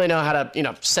don't really know how to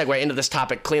segue into this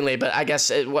topic cleanly, but I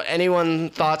guess anyone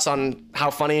thoughts on how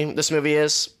funny this movie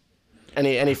is?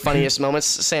 Any funniest moments?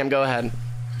 Sam, go ahead.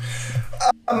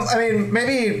 I mean,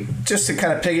 maybe just to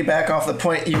kind of piggyback off the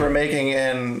point you were making,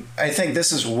 and I think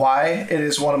this is why it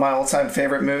is one of my all-time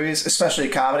favorite movies, especially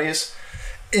comedies,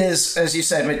 is, as you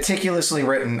said, meticulously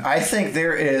written. I think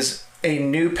there is a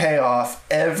new payoff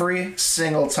every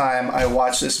single time I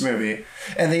watch this movie.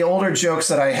 And the older jokes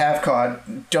that I have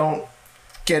caught don't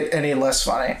get any less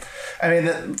funny. I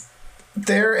mean,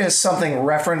 there is something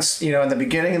referenced, in the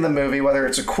beginning of the movie, whether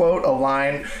it's a quote, a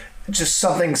line, just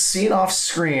something seen off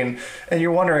screen, and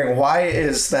you're wondering, why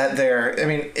is that there? I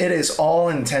mean, it is all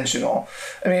intentional.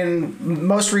 I mean,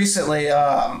 most recently,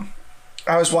 I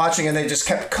was watching, and they just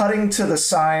kept cutting to the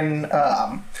sign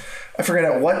I forget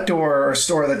at what door or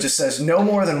store that just says no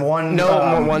more than one.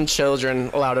 One children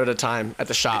allowed at a time at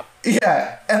the shop.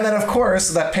 Yeah, and then of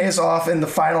course that pays off in the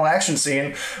final action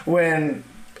scene when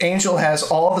Angel has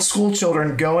all the school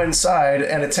children go inside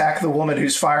and attack the woman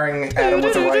who's firing at him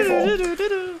with a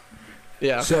rifle.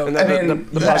 Yeah, so and then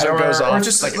the buzzer goes off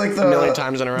just like a million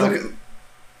times in a row.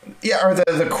 Or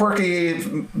the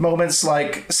quirky moments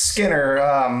like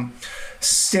Skinner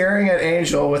staring at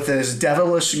Angel with his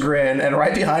devilish grin, and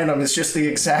right behind him is just the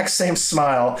exact same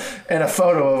smile and a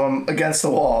photo of him against the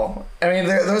wall. I mean,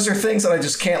 those are things that I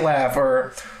just can't laugh.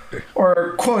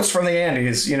 Or quotes from the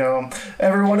Andes, you know,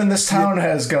 everyone in this town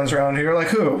has guns around here. Like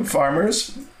who?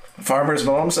 Farmers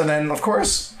moms, and then of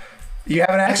course you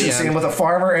have an action scene with a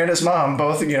farmer and his mom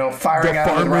both, you know, firing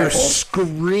out with rifles. The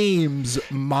farmer screams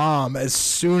 "Mom" as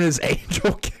soon as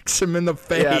Angel kicks him in the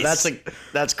face. Yeah,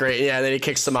 that's great. Yeah, then he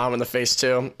kicks the mom in the face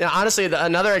too. Yeah, honestly,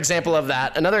 another example of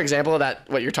that,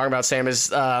 what you're talking about, Sam,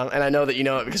 is, and I know that you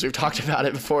know it because we've talked about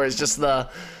it before, is just the.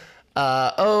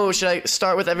 Should I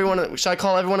start with everyone? Should I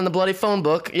call everyone in the bloody phone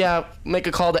book? Yeah, make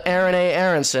a call to Aaron A.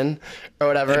 Aronson or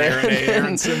whatever. Aaron A.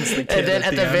 Aronson's the kid. And then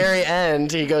at the very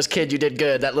end, he goes, "Kid, you did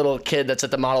good." That little kid that's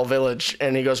at the model village,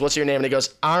 and he goes, "What's your name?" And he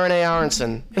goes, "Aaron A.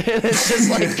 Aronson." And it's just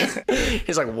like,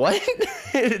 he's like, "What?"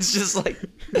 It's just like,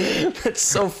 it's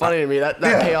so funny to me. That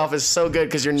payoff is so good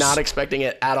because you're not expecting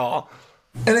it at all.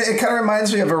 And it kind of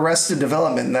reminds me of Arrested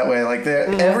Development in that way. Like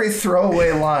every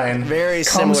throwaway line very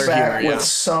comes similar back humor, with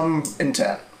some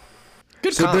intent.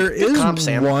 There is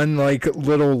one like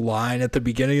little line at the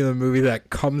beginning of the movie that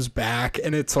comes back,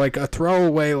 and it's like a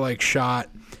throwaway like shot.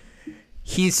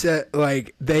 He said,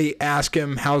 like, they ask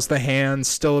him, "How's the hand?"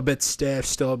 "Still a bit stiff,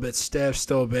 still a bit stiff,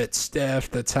 still a bit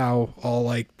stiff." That's how all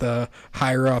like the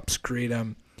higher ups greet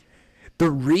him. The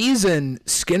reason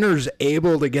Skinner's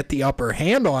able to get the upper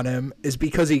hand on him is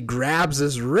because he grabs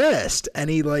his wrist and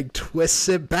he like twists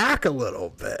it back a little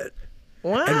bit.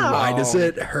 Wow. And why does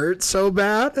it hurt so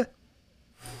bad?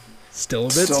 Still a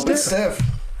bit stiff.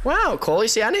 Wow, Cole. You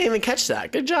see, I didn't even catch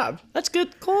that. Good job. That's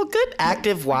good, Cole. Good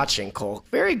active watching, Cole.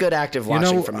 Very good active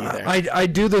watching from you there. I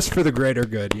do this for the greater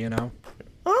good, you know.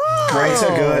 Oh,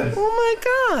 greater good. Oh my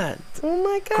god. Oh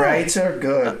my god. Greater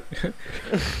good.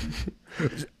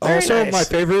 Also, nice. my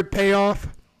favorite payoff,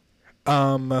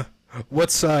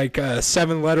 what's like a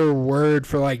 7-letter word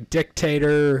for like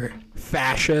dictator,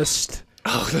 fascist?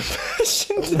 Oh, the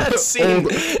fashion, that scene.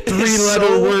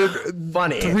 3-letter word.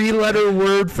 Funny. 3-letter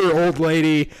word for old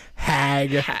lady,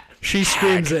 hag. She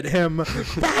screams at him,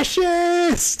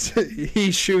 fascist!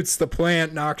 He shoots the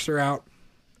plant, knocks her out.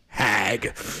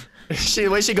 Hag. The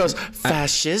way she goes,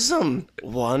 fascism,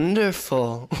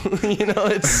 wonderful. You know,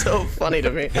 it's so funny to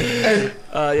me.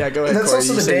 Yeah, go ahead. And that's Corey.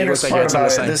 also You the said you dangerous were part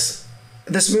about saying. it.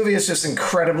 This movie is just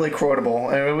incredibly quotable.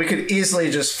 I mean, we could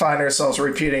easily just find ourselves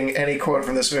repeating any quote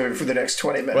from this movie for the next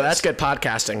 20 minutes. Well, that's good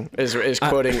podcasting. Is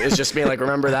quoting is just being like,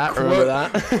 remember that, remember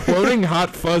that. Quoting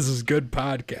Hot Fuzz is good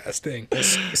podcasting.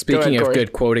 Speaking of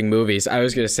good quoting movies, I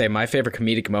was gonna say my favorite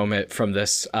comedic moment from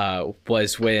this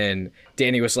was when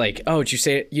Danny was like, "Oh, did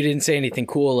you didn't say anything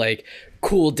cool like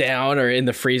cool down or in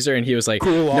the freezer?" And he was like,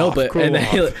 cool "No, off, but cool and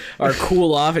then off. or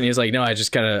cool off," and he was like, "No, I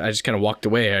just kind of walked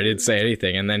away. I didn't say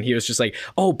anything." And then he was just like,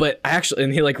 "Oh, but I actually,"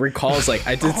 and he like recalls like,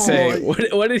 "I did say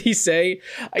what did he say?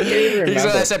 I can't even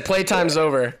remember." I said playtime's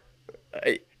over.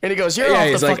 And he goes, "You're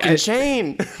off the fucking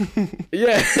chain."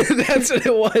 Yeah, that's what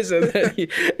it was. And then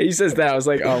he says that. I was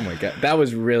like, "Oh my god, that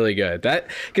was really good."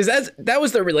 Because that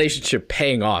was the relationship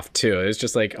paying off too. It was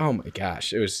just like, oh my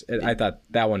gosh, it was. I thought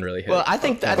that one really hit. Well, I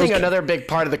think another big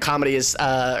part of the comedy is,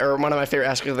 or one of my favorite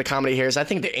aspects of the comedy here is, I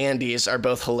think the Andes are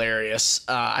both hilarious.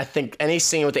 I think any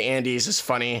scene with the Andes is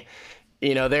funny.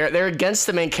 You know, they're against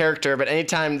the main character, but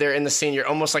anytime they're in the scene, you're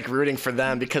almost like rooting for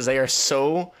them because they are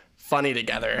so funny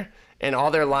together. And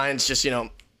all their lines just, you know,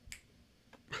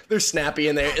 they're snappy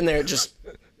and they're just,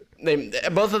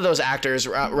 both of those actors,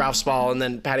 Ralph Spall and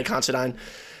then Patty Considine,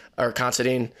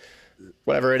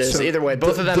 whatever it is. So either way,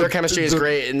 both of them, their chemistry is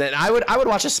great. And then I would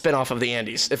watch a spinoff of the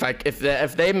Andes.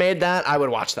 If they made that, I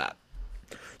would watch that.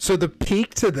 So the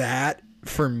peak to that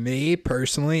for me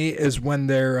personally is when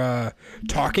they're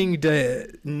talking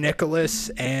to Nicholas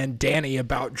and Danny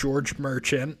about George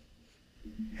Merchant.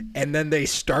 And then they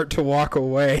start to walk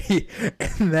away,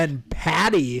 and then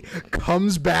Patty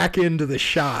comes back into the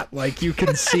shot. Like, you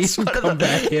can see him come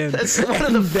back in. That's one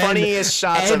of the funniest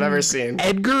shots I've ever seen.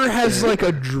 Edgar has like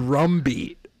a drum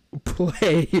beat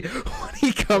play when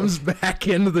he comes back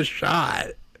into the shot.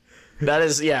 That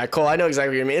is, yeah, Cole, I know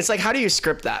exactly what you mean. It's like, how do you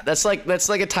script that? That's like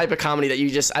a type of comedy that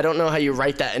you just, I don't know how you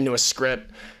write that into a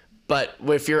script, but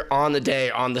if you're on the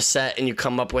day, on the set, and you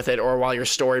come up with it, or while you're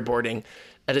storyboarding,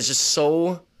 that is just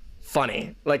so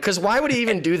funny. Like, because why would he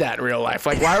even do that in real life?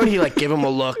 Like, why would he like give him a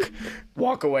look,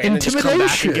 walk away, and then just come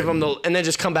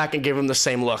back and give him the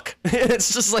same look?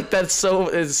 It's just like it's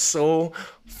so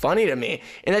funny to me.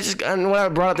 And what I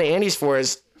brought up the Andes for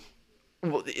is,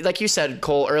 like you said,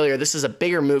 Cole, earlier, this is a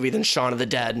bigger movie than Shaun of the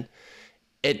Dead.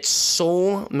 It's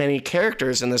so many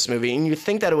characters in this movie, and you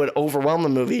think that it would overwhelm the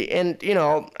movie. And, you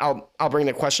know, I'll bring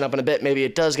the question up in a bit. Maybe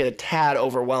it does get a tad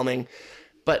overwhelming.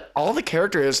 But all the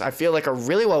characters, I feel like, are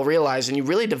really well realized, and you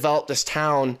really develop this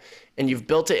town, and you've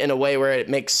built it in a way where it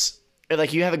makes,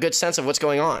 like, you have a good sense of what's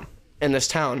going on in this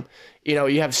town. You know,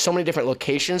 you have so many different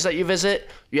locations that you visit.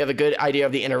 You have a good idea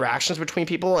of the interactions between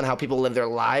people and how people live their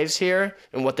lives here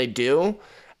and what they do.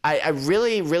 I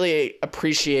really, really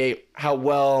appreciate how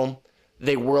well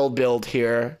they world build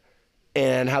here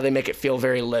and how they make it feel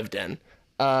very lived in.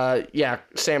 Yeah,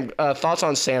 Sam, thoughts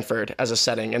on Sanford as a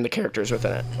setting and the characters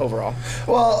within it overall?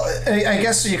 Well, I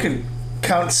guess you could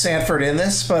count Sanford in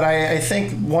this, but I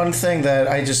think one thing that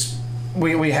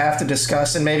we have to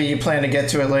discuss, and maybe you plan to get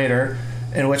to it later,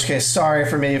 in which case, sorry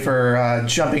for me for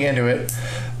jumping into it,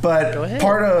 but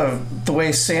part of the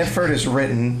way Sanford is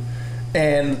written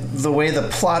and the way the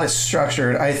plot is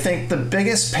structured, I think the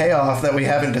biggest payoff that we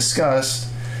haven't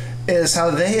discussed is how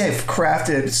they have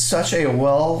crafted such a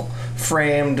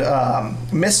well-framed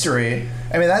mystery.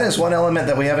 I mean, that is one element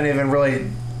that we haven't even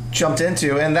really jumped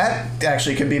into, and that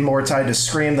actually could be more tied to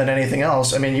Scream than anything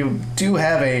else. I mean, you do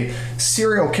have a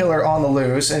serial killer on the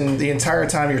loose, and the entire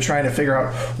time you're trying to figure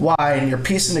out why, and you're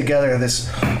piecing together this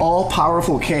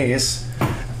all-powerful case.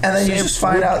 And then you just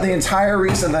find out the entire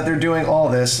reason that they're doing all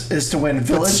this is to win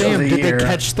Village of the Year.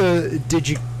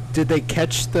 Did they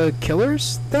catch the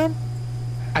killers then?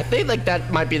 I think like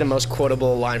that might be the most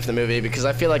quotable line from the movie, because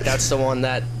I feel like that's the one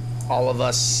that all of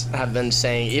us have been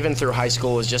saying even through high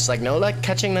school, is just like, no, like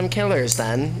catching them killers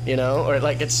then, you know, or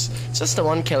like it's just the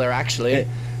one killer actually.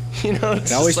 You know,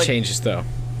 it always changes though.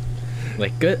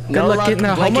 Like good no luck getting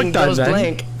that homework done, then.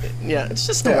 Blank. Yeah, it's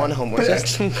just the one homework.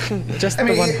 Just I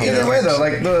mean, the one either way though,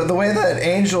 like the way that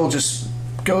Angel just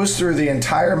goes through the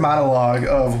entire monologue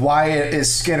of why it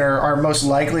is Skinner are most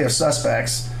likely of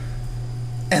suspects,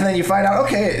 and then you find out,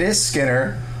 okay, it is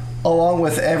Skinner, along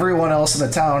with everyone else in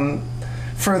the town,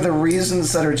 for the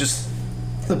reasons that are just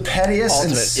the pettiest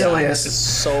and silliest. Yeah, it's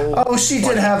so oh, she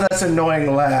funny. did have that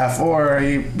annoying laugh, or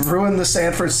he ruined the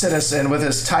Sanford Citizen with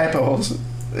his typos.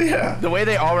 Yeah. The way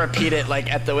they all repeat it, like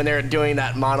when they're doing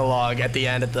that monologue at the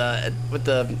end with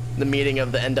the meeting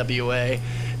of the NWA,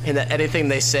 and that anything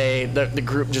they say, the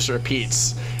group just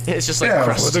repeats. It's just like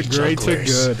crusty for the greater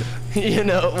good. You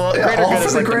know, well, greater good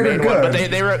is like the main one,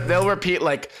 but they'll repeat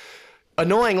like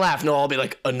annoying laugh. No, I'll be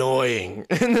like annoying,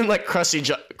 and then like crusty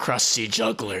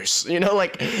jugglers. You know,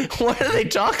 like why do they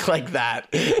talk like that?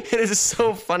 It is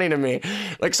so funny to me.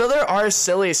 Like, so there are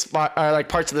silly like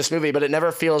parts of this movie, but it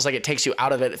never feels like it takes you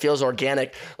out of it. It feels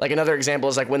organic. Like another example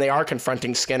is like when they are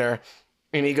confronting Skinner,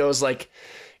 and he goes like,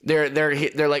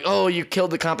 they're like, oh, you killed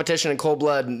the competition in cold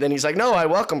blood. And then he's like, no, I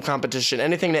welcome competition.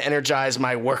 Anything to energize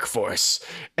my workforce.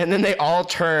 And then they all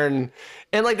turn,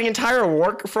 and like the entire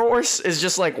workforce is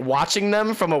just like watching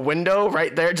them from a window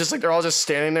right there. Just like they're all just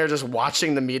standing there just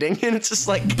watching the meeting. And it's just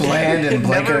like bland and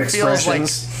blanket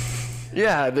expressions.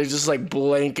 Yeah, they're just like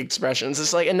blank expressions.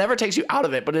 It's like, it never takes you out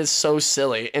of it, but it's so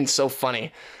silly and so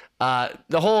funny.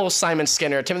 The whole Simon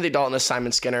Skinner, Timothy Dalton as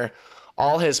Simon Skinner,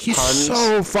 all his puns. He's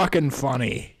so fucking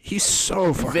funny. He's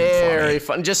so fucking very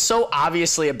fun. Just so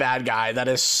obviously a bad guy. That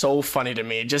is so funny to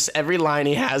me. Just every line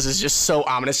he has is just so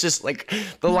ominous. Just like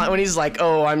the line when he's like,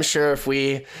 oh, I'm sure if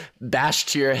we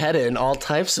bashed your head in, all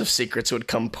types of secrets would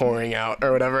come pouring out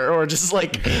or whatever. Or just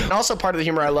like, and also part of the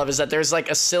humor I love is that there's like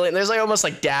there's like almost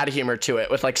like dad humor to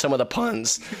it with like some of the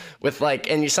puns with like,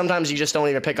 and sometimes you just don't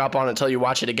even pick up on it until you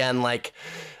watch it again. Like,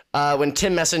 when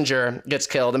Tim Messenger gets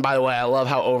killed, and by the way, I love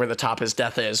how over the top his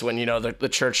death is when, you know, the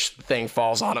church thing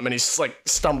falls on him and he's like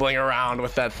stumbling around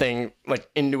with that thing like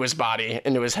into his body,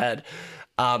 into his head.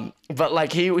 But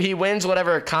like he wins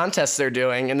whatever contest they're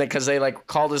doing, and then because they like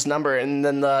called his number, and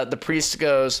then the priest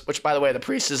goes, which by the way, the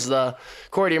priest is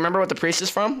Corey, do you remember what the priest is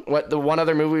from? What the one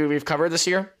other movie we've covered this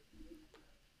year?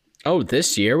 Oh,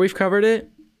 this year we've covered it?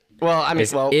 Well, I mean,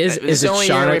 it's the only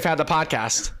year we've had the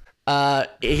podcast.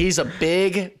 He's a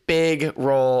big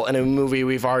role in a movie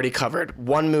we've already covered.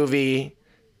 One movie,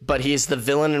 but he's the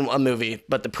villain in a movie,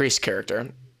 but the priest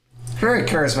character. Very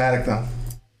charismatic, though.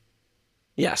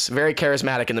 Yes, very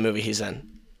charismatic in the movie he's in.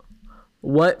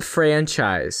 What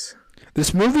franchise?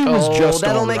 This movie was just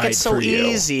that'll all make right it so for you.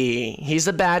 easy. He's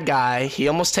the bad guy. He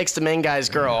almost takes the main guy's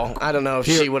girl. I don't know if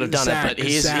she would have done it, but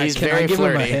he's very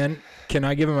flirty. Can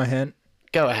I give him a hint?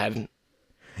 Go ahead.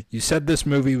 You said this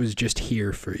movie was just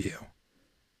here for you.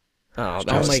 Oh,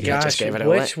 my gosh.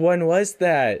 Which one was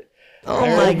that?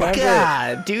 Oh my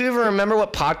God. Do you even remember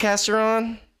what podcast you're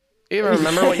on? Do you even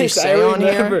remember what you say on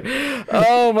here?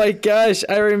 Oh my gosh.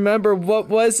 I remember. What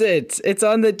was it? It's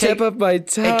on the tip of my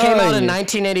tongue. It came out in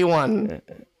 1981.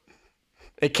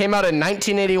 It came out in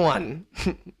 1981.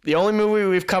 The only movie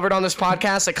we've covered on this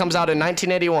podcast that comes out in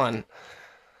 1981.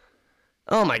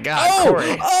 Oh my God,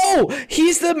 Corey.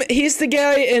 He's the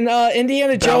guy in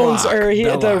Indiana Jones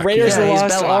the Raiders of the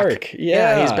Lost Ark.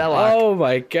 Yeah, he's Belloc. Oh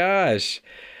my gosh.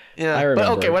 Yeah, I remember.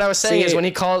 But okay, what I was saying is when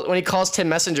he calls Tim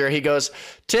Messenger, he goes,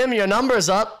 "Tim, your number's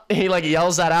up." He like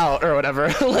yells that out or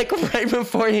whatever, like right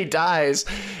before he dies.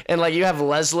 And like you have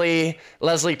Leslie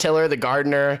Tiller, the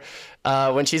gardener,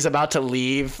 when she's about to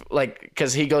leave, like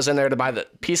because he goes in there to buy the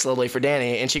peace lily for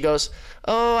Danny, and she goes,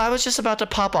 "Oh, I was just about to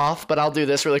pop off, but I'll do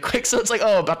this really quick." So it's like,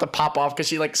 oh, about to pop off because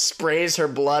she like sprays her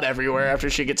blood everywhere after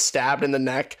she gets stabbed in the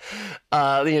neck.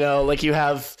 Like you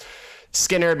have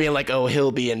Skinner being like, "Oh,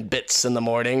 he'll be in bits in the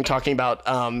morning," talking about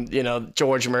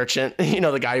George Merchant,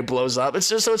 the guy who blows up. It's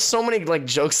just it's so many like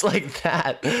jokes like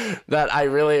that I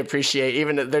really appreciate.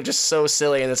 Even they're just so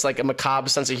silly, and it's like a macabre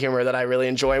sense of humor that I really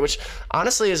enjoy, which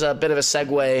honestly is a bit of a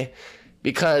segue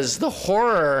because the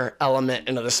horror element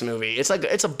into this movie, it's a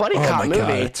buddy cop movie.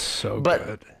 God, it's so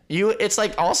good. It's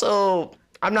like also,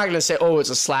 I'm not gonna say, oh, it's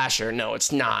a slasher. No,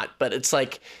 it's not. But it's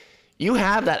like, you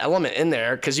have that element in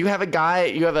there because you have a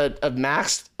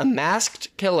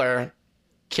masked killer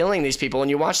killing these people,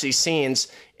 and you watch these scenes.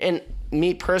 And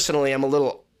me personally, I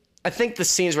think the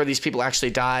scenes where these people actually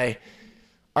die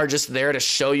are just there to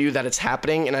show you that it's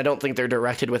happening, and I don't think they're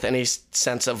directed with any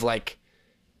sense of like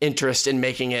interest in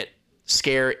making it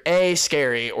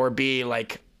scary, or B,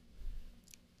 like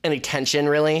any tension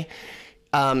really.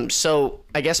 So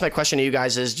I guess my question to you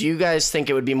guys is, do you guys think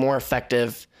it would be more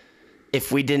effective if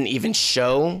we didn't even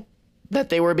show that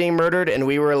they were being murdered and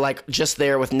we were like just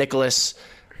there with Nicholas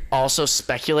also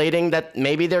speculating that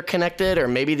maybe they're connected or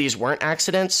maybe these weren't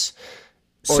accidents?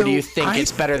 Or do you think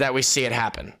it's better that we see it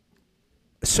happen?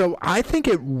 So I think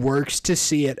it works to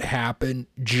see it happen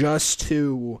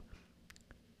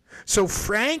so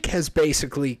Frank has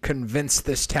basically convinced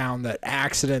this town that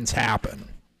accidents happen,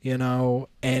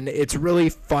 and it's really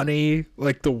funny,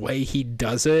 like the way he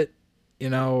does it,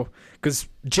 because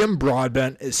Jim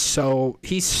Broadbent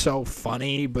he's so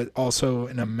funny, but also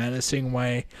in a menacing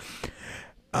way.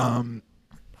 The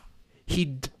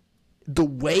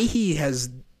way he has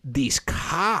these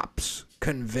cops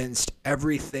convinced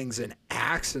everything's an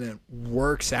accident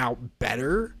works out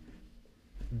better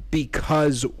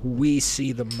because we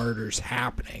see the murders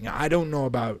happening. I don't know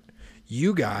about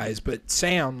you guys, but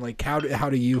Sam, like, how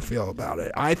do you feel about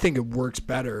it? I think it works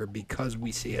better because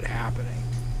we see it happening.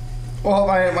 Well,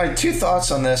 my two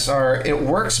thoughts on this are, it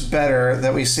works better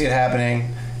that we see it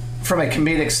happening from a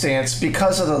comedic stance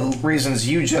because of the reasons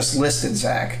you just listed,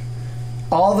 Zach.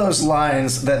 All those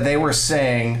lines that they were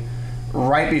saying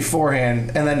right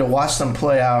beforehand, and then to watch them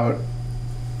play out,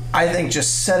 I think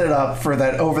just set it up for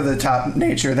that over-the-top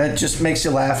nature that just makes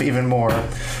you laugh even more.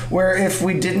 Where if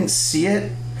we didn't see it,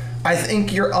 I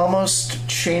think you're almost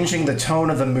changing the tone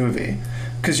of the movie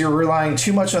because you're relying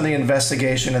too much on the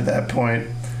investigation at that point.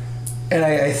 And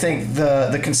I think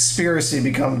the conspiracy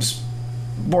becomes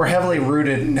more heavily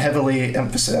rooted and heavily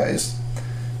emphasized.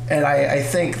 And I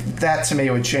think that, to me,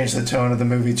 would change the tone of the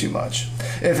movie too much.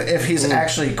 If he's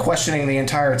actually questioning the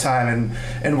entire time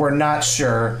and we're not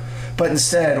sure, but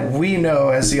instead we know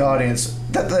as the audience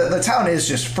that the town is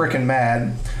just freaking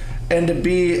mad. And to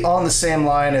be on the same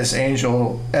line as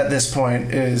Angel at this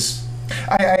point is...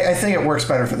 I think it works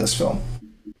better for this film.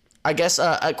 I guess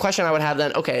a question I would have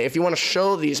then, okay, if you want to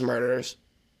show these murders,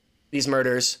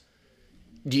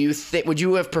 would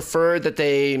you have preferred that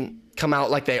they come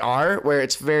out like they are, where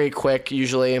it's very quick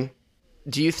usually?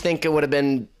 Do you think it would have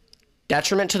been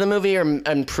detriment to the movie or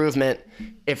improvement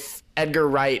if Edgar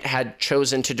Wright had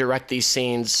chosen to direct these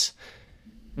scenes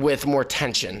with more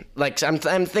tension? Like I'm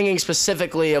thinking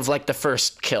specifically of like the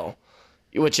first kill,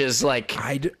 which is like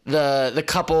the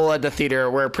couple at the theater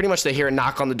where pretty much they hear a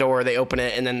knock on the door, they open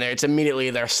it, and then it's immediately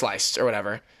they're sliced or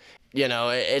whatever.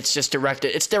 It's just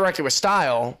directed. It's directed with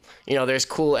style. There's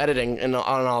cool editing and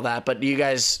all that. But do you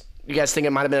guys think it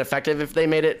might have been effective if they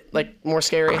made it like more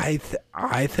scary?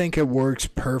 I think it works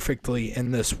perfectly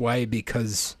in this way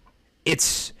because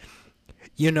it's,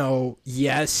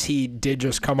 yes, he did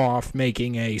just come off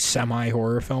making a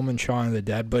semi-horror film in Shaun of the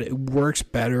Dead, but it works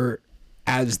better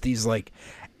as these like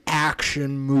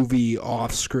action movie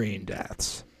off-screen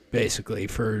deaths, basically,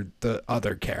 for the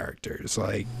other characters.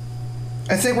 Like,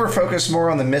 I think we're focused more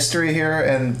on the mystery here,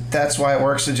 and that's why it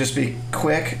works to just be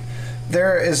quick.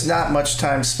 There is not much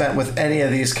time spent with any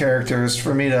of these characters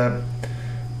for me to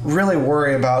really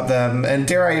worry about them, and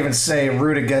dare I even say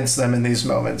root against them in these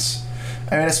moments.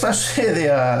 I mean, especially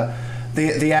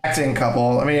the acting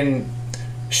couple. I mean,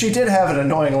 she did have an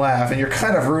annoying laugh, and you're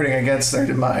kind of rooting against their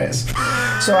demise.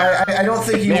 So I don't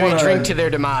think you want to... Maybe drink to their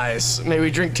demise. Maybe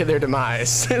drink to their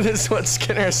demise. That's what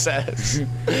Skinner says.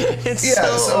 It's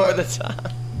so over the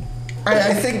top.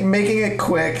 I think making it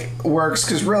quick works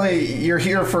because really you're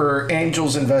here for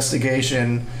Angel's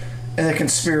investigation and the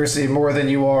conspiracy more than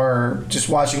you are just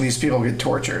watching these people get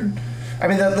tortured. I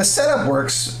mean, the setup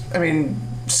works. I mean,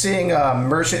 seeing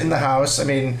Merchant in the house, I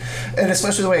mean, and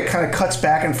especially the way it kind of cuts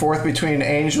back and forth between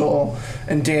Angel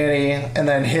and Danny and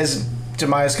then his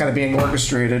demise kind of being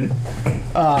orchestrated.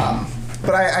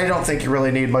 But I don't think you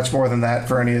really need much more than that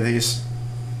for any of these.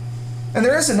 And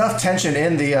there is enough tension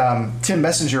in the Tim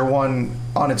Messenger one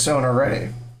on its own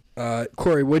already.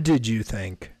 Corey, what did you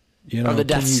think? You know, the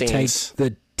death can you scenes. take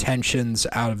the tensions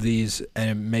out of these and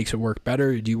it makes it work better?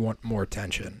 Or do you want more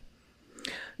tension?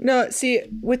 No, see,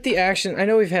 with the action, I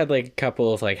know we've had like a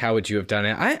couple of like, how would you have done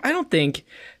it? I don't think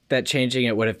that changing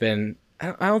it would have been.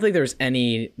 I don't think there's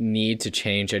any need to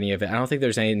change any of it. I don't think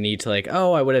there's any need to like,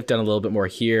 oh, I would have done a little bit more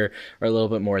here or a little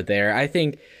bit more there. I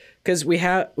think. Because we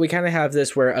kind of have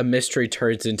this where a mystery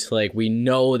turns into like we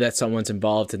know that someone's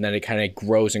involved and then it kind of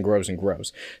grows and grows and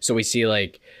grows. So we see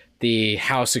like the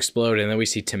house explode and then we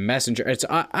see Tim Messenger. It's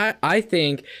I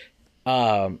think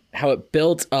how it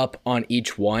builds up on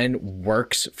each one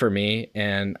works for me,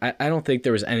 and I don't think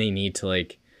there was any need to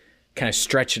like kind of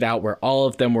stretch it out where all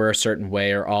of them were a certain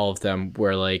way or all of them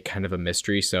were like kind of a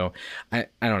mystery. So I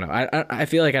don't know. I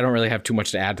feel like I don't really have too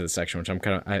much to add to the section, which I'm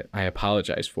kind of I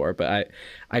apologize for, but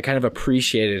I kind of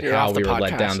appreciated how we were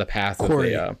led down the path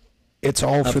Corey, of the it's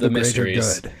all for the greater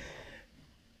mysteries. good.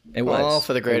 It was all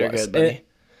for the greater good, buddy.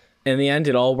 In the end,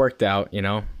 it all worked out. You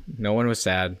know, no one was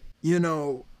sad. You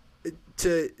know,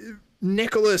 to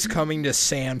Nicholas coming to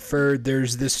Sanford,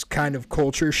 there's this kind of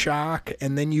culture shock,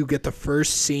 and then you get the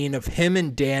first scene of him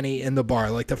and Danny in the bar,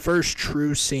 like the first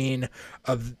true scene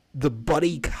of the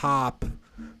buddy cop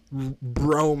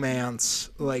bromance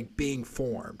like being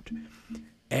formed.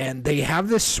 And they have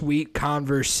this sweet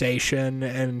conversation,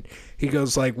 and he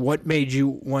goes like, what made you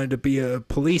want to be a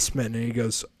policeman? And he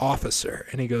goes, officer.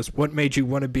 And he goes, what made you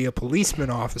want to be a policeman,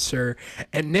 officer?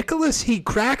 And Nicholas, he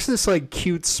cracks this like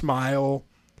cute smile.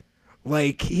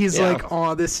 Like he's like,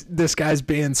 oh, this guy's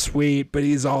being sweet, but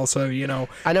he's also, you know,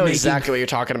 I know exactly what you're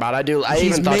talking about. I do. I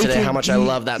even thought today how much I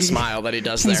love that smile that he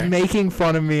does there. He's making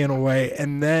fun of me in a way,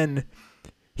 and then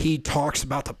he talks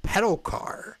about the pedal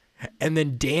car, and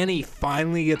then Danny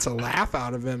finally gets a laugh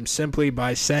out of him simply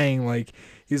by saying like,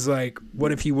 he's like,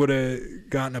 what if you would have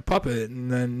gotten a puppet?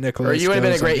 And then Nicholas, or you would have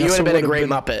been a great,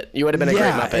 Muppet. You would have been a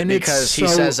great Muppet because he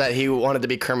says that he wanted to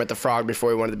be Kermit the Frog before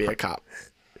he wanted to be a cop.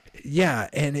 Yeah,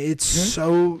 and it's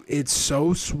so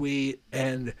sweet,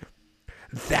 and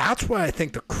that's what I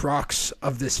think the crux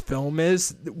of this film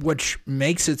is, which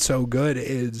makes it so good,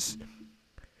 is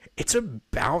it's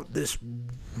about this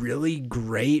really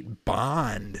great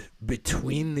bond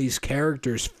between these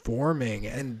characters forming,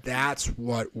 and that's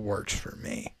what works for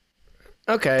me.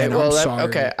 Okay, and well,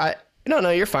 sorry. No,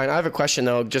 you're fine. I have a question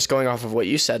though, just going off of what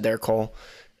you said there, Cole,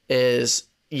 is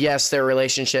yes, their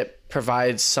relationship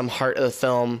provides some heart of the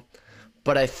film.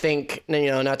 But I think,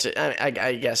 you know, not to,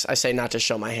 I guess I say not to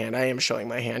show my hand. I am showing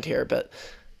my hand here, but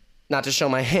not to show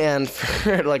my hand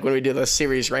for like when we do the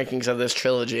series rankings of this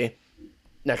trilogy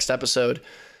next episode.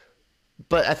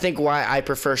 But I think why I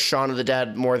prefer Shaun of the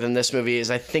Dead more than this movie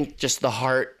is I think just the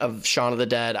heart of Shaun of the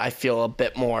Dead, I feel a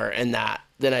bit more in that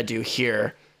than I do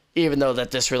here, even though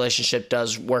that this relationship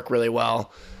does work really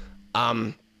well.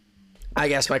 I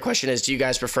guess my question is, do you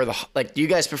guys prefer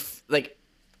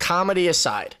comedy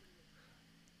aside,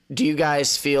 do you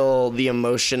guys feel the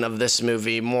emotion of this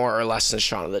movie more or less than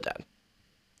Shaun of the Dead?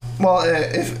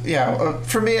 Well,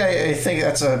 for me, I think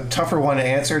that's a tougher one to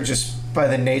answer just by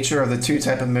the nature of the two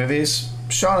type of movies.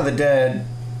 Shaun of the Dead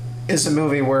is a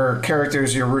movie where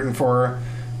characters you're rooting for,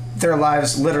 their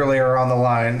lives literally are on the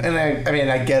line. And I mean,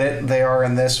 I get it, they are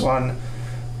in this one,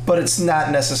 but it's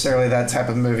not necessarily that type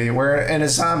of movie. Where in a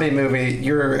zombie movie,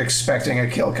 you're expecting a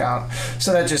kill count.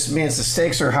 So that just means the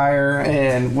stakes are higher,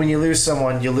 and when you lose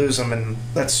someone, you lose them, and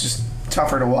that's just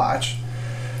tougher to watch.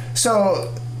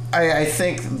 So I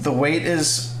think the weight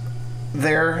is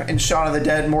there in Shaun of the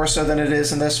Dead more so than it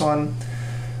is in this one.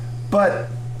 But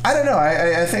I don't know.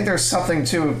 I think there's something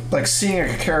to like seeing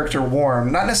a character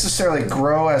warm, not necessarily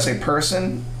grow as a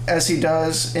person as he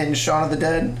does in Shaun of the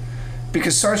Dead.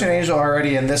 Because Sergeant Angel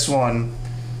already in this one,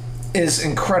 is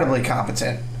incredibly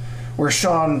competent, where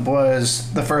Sean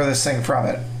was the furthest thing from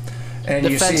it. And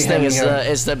the you fence see thing him,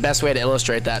 is the best way to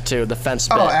illustrate that too. The fence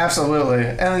bit. Oh, absolutely.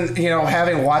 And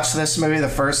having watched this movie the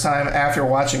first time after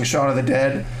watching Shaun of the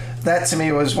Dead, that to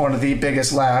me was one of the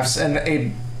biggest laughs and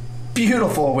a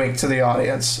beautiful wink to the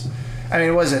audience. I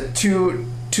mean, was it two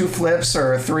flips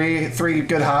or three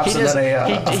good hops and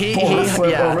then a forward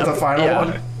flip over the final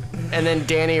one? And then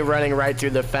Danny running right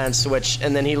through the fence,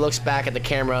 and then he looks back at the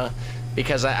camera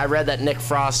because I read that Nick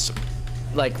Frost,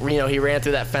 he ran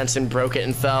through that fence and broke it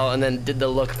and fell, and then did the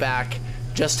look back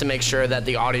just to make sure that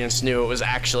the audience knew it was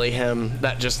actually him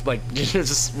that just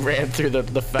ran through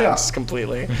the fence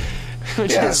completely.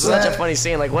 Which is such a funny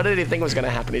scene. What did he think was going to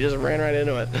happen? He just ran right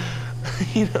into it.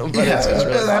 But it's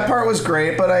really that part was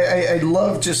great, but I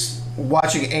love just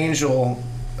watching Angel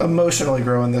emotionally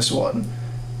grow in this one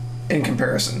in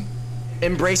comparison.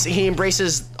 He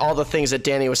embraces all the things that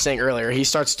Danny was saying earlier. He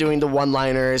starts doing the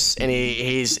one-liners, and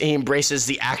he embraces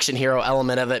the action hero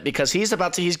element of it because he's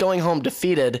going home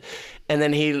defeated, and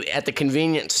then at the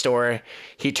convenience store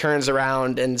he turns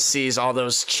around and sees all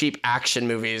those cheap action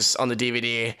movies on the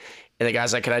DVD. And the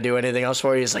guy's like, "Can I do anything else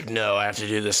for you?" He's like, "No, I have to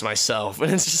do this myself."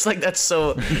 And it's just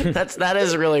that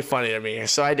is really funny to me.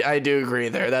 So I do agree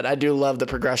there that I do love the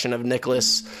progression of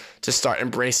Nicholas to start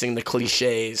embracing the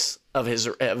cliches of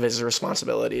his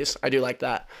responsibilities. I do like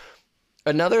that.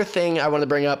 Another thing I want to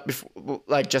bring up,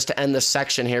 just to end this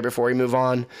section here before we move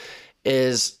on,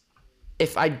 is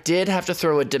if I did have to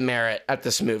throw a demerit at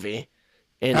this movie.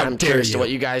 And I'm curious to what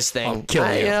you guys think. I'll kill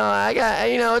you.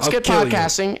 It's good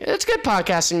podcasting. It's good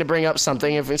podcasting to bring up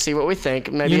something and see what we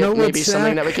think. Maybe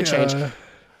something that we could change.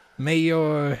 May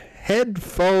your head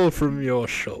fall from your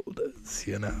shoulders.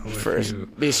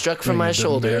 Be struck from my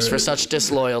shoulders for such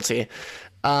disloyalty.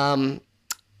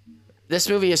 This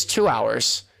movie is 2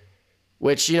 hours,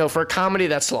 which for a comedy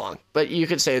that's long. But you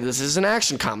could say this is an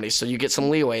action comedy, so you get some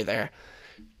leeway there.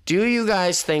 Do you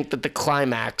guys think that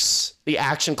the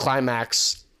action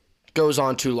climax, goes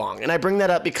on too long? And I bring that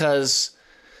up because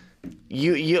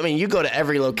you go to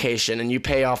every location and you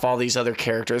pay off all these other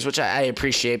characters, which I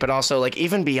appreciate, but also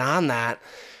even beyond that,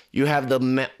 you have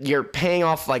you're paying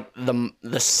off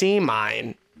the sea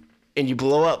mine, and you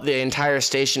blow up the entire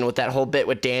station with that whole bit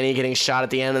with Danny getting shot at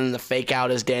the end and then the fake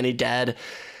out is Danny dead.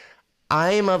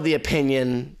 I am of the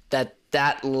opinion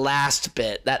that last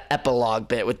bit, that epilogue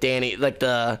bit with Danny,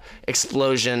 the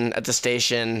explosion at the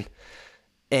station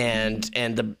and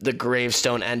the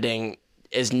gravestone ending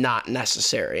is not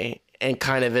necessary and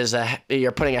kind of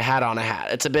you're putting a hat on a hat.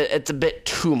 It's a bit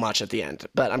too much at the end,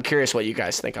 but I'm curious what you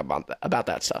guys think about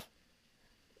that stuff.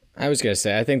 I was going to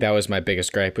say, I think that was my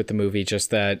biggest gripe with the movie, just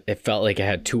that it felt like it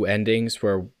had two endings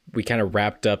where we kind of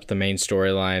wrapped up the main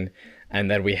storyline and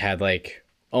then we had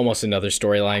almost another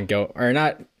storyline or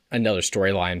not another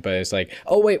storyline, but it's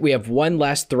oh wait, we have one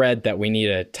last thread that we need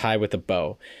to tie with a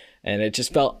bow, and it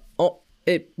just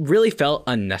it really felt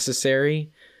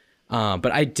unnecessary.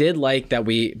 But I did like that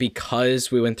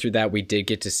because we went through that, we did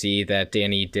get to see that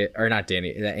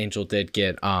that Angel did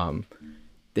get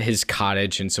his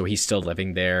cottage, and so he's still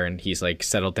living there and he's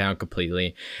settled down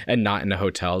completely and not in a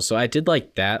hotel. So I did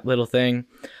like that little thing.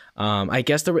 I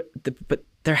guess but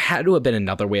there had to have been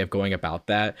another way of going about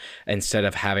that instead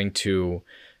of having to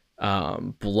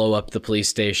blow up the police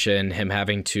station, him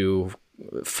having to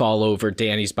fall over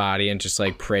Danny's body and just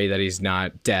pray that he's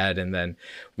not dead, and then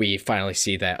we finally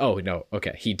see that, oh no,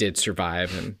 okay, he did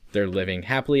survive and they're living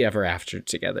happily ever after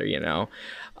together.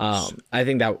 I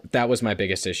think that was my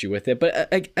biggest issue with it, but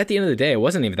at the end of the day, it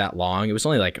wasn't even that long. It was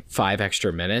only 5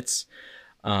 extra minutes,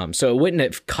 so it wouldn't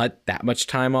have cut that much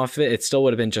time off it. It still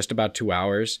would have been just about 2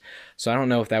 hours, so I don't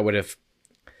know if that would have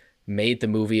made the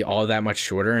movie all that much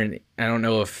shorter, and I don't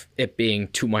know if it being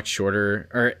too much shorter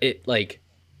or it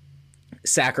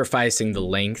sacrificing the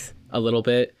length a little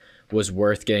bit was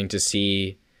worth getting to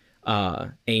see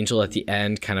Angel at the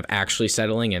end kind of actually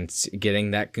settling and getting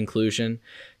that conclusion,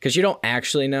 because you don't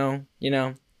actually know,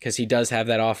 because he does have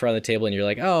that offer on the table and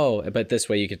you're oh, but this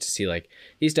way you get to see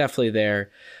he's definitely there.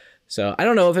 So I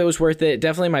don't know if it was worth it.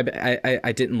 Definitely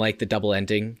I didn't like the double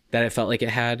ending that it felt like it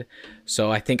had.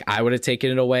 So I think I would have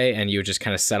taken it away and you would just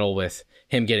kind of settle with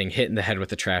him getting hit in the head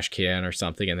with a trash can or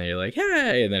something. And then you're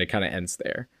hey, and then it kind of ends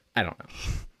there. I don't know.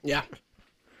 Yeah.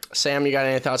 Sam, you got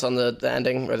any thoughts on the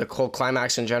ending or the whole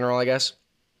climax in general, I guess?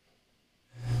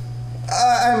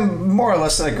 I'm more or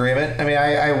less in agreement. I mean,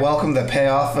 I welcome the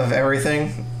payoff of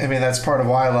everything. I mean, that's part of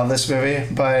why I love this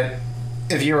movie. But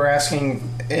if you were asking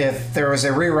if there was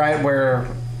a rewrite where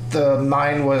the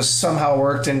mind was somehow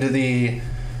worked into the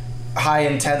high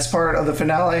intense part of the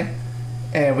finale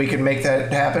and we could make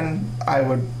that happen, I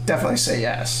would definitely say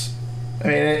yes. I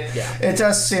mean, it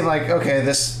does seem like, okay,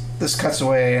 this cuts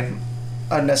away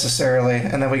unnecessarily,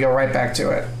 and then we go right back to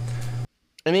it.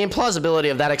 And the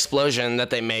implausibility of that explosion that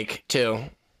they make, too.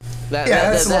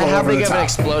 That's a little how over big the of an top.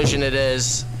 explosion it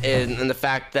is, and the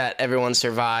fact that everyone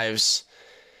survives.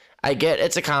 I get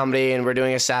it's a comedy, and we're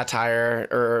doing a satire,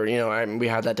 or, we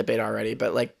had that debate already,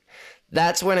 but, like,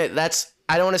 that's when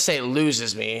I don't want to say it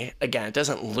loses me. Again, it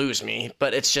doesn't lose me,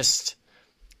 but it's just...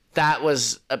 That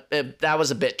was a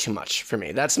bit too much for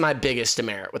me. That's my biggest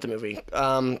demerit with the movie.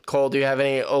 Cole, do you have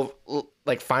any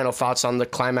final thoughts on the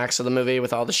climax of the movie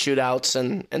with all the shootouts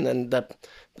and then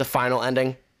the final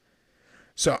ending?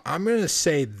 So I'm gonna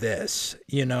say this.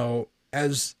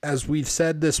 As we've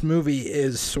said, this movie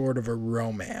is sort of a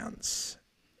romance.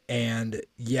 And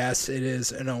yes, it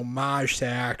is an homage to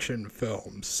action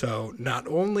films. So not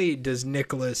only does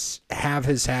Nicholas have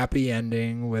his happy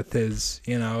ending with his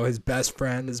best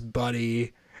friend, his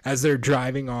buddy, as they're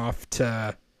driving off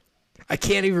to, I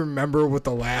can't even remember what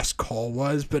the last call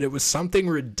was, but it was something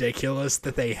ridiculous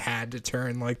that they had to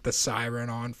turn like the siren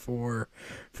on for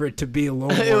it to be a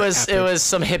little more It was epic.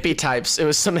 some hippie types. It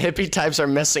was some hippie types are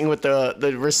messing with the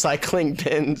recycling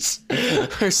bins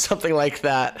or something like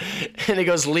that. And he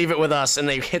goes, "Leave it with us," and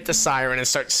they hit the siren and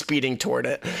start speeding toward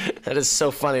it. That is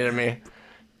so funny to me.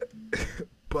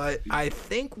 But I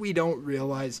think we don't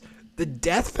realize the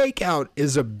death fake out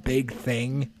is a big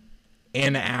thing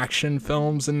in action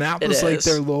films, and that was like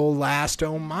their little last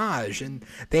homage, and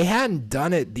they hadn't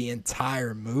done it the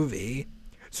entire movie.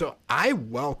 So I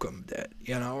welcomed it,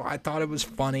 I thought it was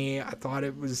funny. I thought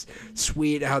it was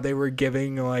sweet how they were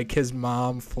giving like his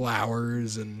mom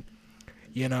flowers, and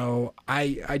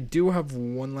I do have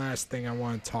one last thing I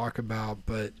want to talk about,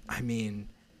 but I mean,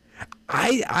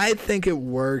 I think it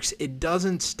works. It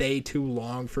doesn't stay too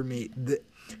long for me.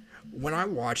 When I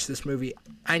watch this movie,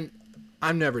 I'm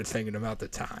never thinking about the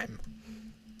time.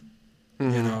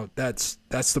 Mm-hmm. That's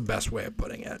the best way of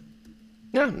putting it.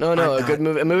 Yeah, a good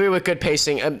movie, a movie with good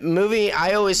pacing. A movie,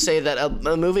 I always say that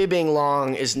a movie being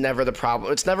long is never the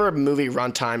problem. It's never a movie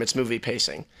runtime, it's movie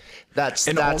pacing. That's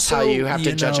also, how you have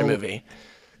to judge a movie.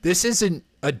 This isn't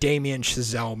a Damien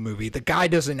Chazelle movie. The guy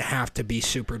doesn't have to be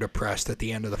super depressed at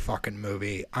the end of the fucking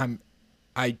movie.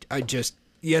 I just,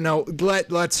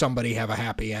 let somebody have a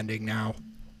happy ending now.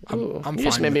 I'm fine. You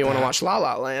just made with me want to that. watch La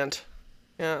La Land.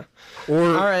 Yeah. Or,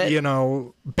 all right.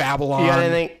 Babylon. You got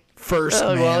anything? First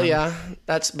Man. Well, yeah,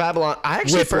 that's Babylon.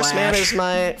 First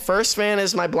Man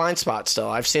is my blind spot still.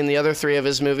 I've seen the other three of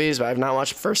his movies, but I've not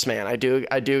watched First Man. I do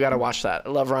got to watch that. I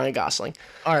love Ryan Gosling.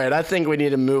 All right, I think we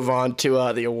need to move on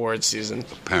to the award season.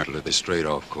 Apparently they're straight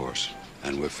off course,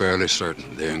 and we're fairly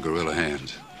certain they're in guerrilla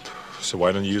hands. So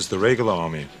why don't you use the regular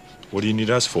army? What do you need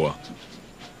us for?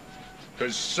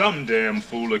 Because some damn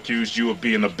fool accused you of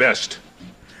being the best.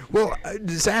 Well,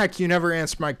 Zach, you never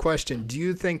answered my question. Do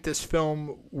you think this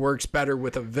film works better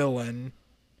with a villain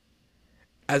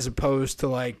as opposed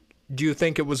to, do you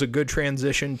think it was a good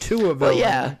transition to a villain?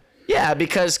 Well, yeah,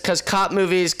 because cop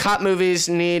movies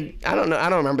need, I don't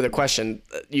remember the question,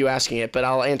 you asking it, but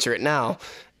I'll answer it now.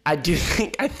 I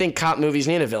think cop movies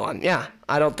need a villain. Yeah.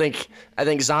 I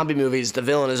think zombie movies, the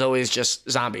villain is always just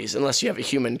zombies, unless you have a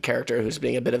human character who's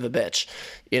being a bit of a bitch,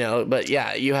 but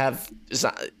yeah,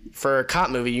 for a cop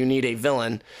movie, you need a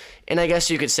villain. And I guess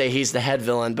you could say he's the head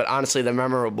villain, but honestly, the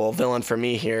memorable villain for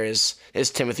me here is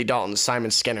Timothy Dalton,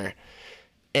 Simon Skinner.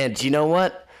 And you know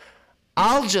what?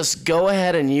 I'll just go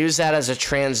ahead and use that as a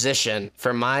transition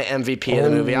for my MVP of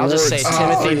the movie. I'll just say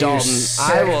Timothy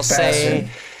Dalton.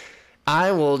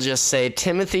 I will just say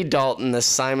Timothy Dalton, the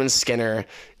Simon Skinner,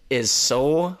 is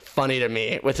so funny to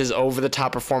me with his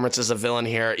over-the-top performance as a villain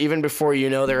here. Even before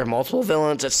there are multiple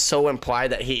villains, it's so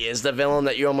implied that he is the villain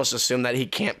that you almost assume that he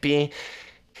can't be.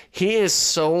 He is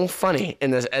so funny in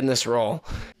this role.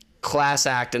 Class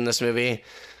act in this movie.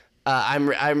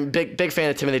 I'm big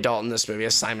fan of Timothy Dalton in this movie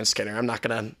as Simon Skinner. I'm not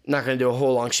gonna do a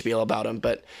whole long spiel about him,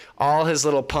 but all his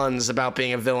little puns about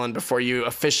being a villain before you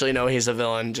officially know he's a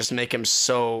villain just make him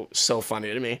so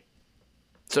funny to me.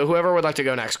 So whoever would like to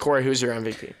go next, Corey, who's your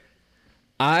MVP?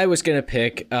 I was gonna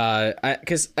pick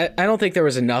because I don't think there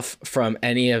was enough from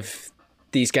any of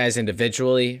these guys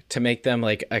individually to make them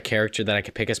like a character that I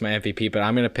could pick as my MVP, but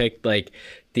I'm gonna pick like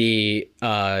the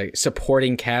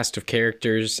supporting cast of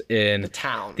characters in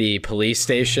the police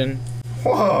station.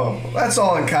 Whoa, that's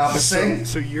all encompassing.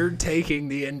 So you're taking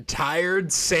the entire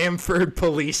Sanford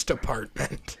Police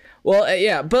Department. Well,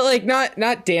 yeah, but like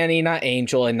not Danny, not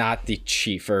Angel, and not the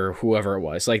chief or whoever it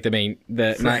was. Like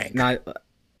not.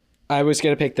 I was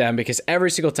gonna pick them because every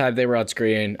single time they were on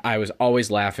screen, I was always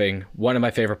laughing. One of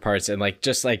my favorite parts, and like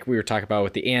just like we were talking about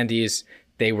with the Andes,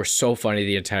 They were so funny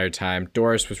the entire time.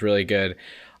 Doris was really good.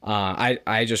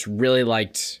 I just really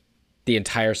liked the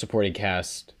entire supporting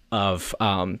cast of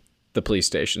the police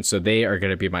station. So they are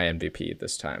going to be my MVP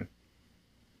this time.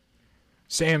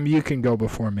 Sam, you can go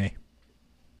before me.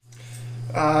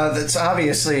 That's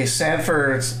obviously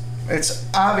Sanford's. It's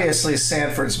obviously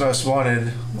Sanford's Most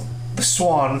Wanted, the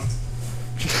Swan.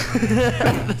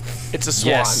 It's a swan.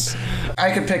 Yes.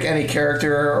 I could pick any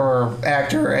character or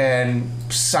actor and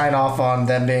sign off on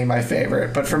them being my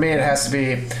favorite, but for me it has to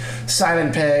be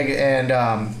Simon Pegg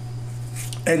and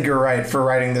Edgar Wright for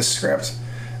writing this script.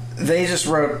 They just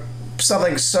wrote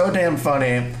something so damn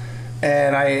funny,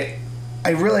 and I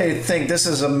really think this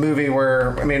is a movie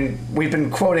where, I mean, we've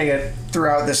been quoting it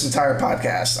throughout this entire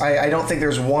podcast. I don't think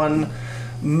there's one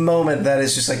moment that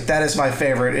is just like, that is my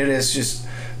favorite. It is just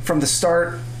from the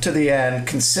start to the end,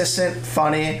 consistent,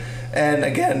 funny, and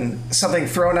again, something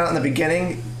thrown out in the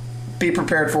beginning, be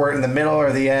prepared for it in the middle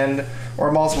or the end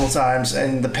or multiple times,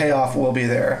 and the payoff will be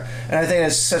there. And I think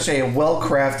it's such a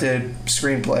well-crafted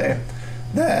screenplay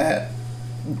that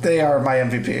they are my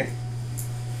MVP.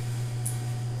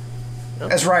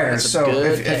 As writers, so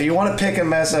if you want to pick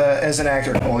him as an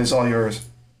actor, Cole, he's all yours.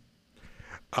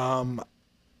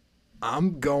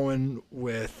 I'm going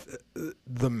with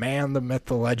the man, the myth,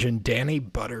 the legend, Danny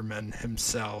Butterman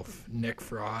himself, Nick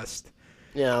Frost.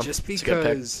 Yeah, just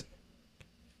because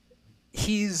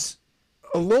he's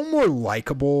a little more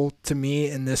likable to me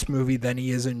in this movie than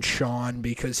he is in Sean,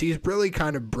 because he's really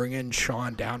kind of bringing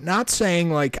Sean down. Not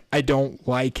saying like I don't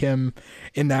like him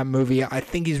in that movie. I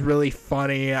think he's really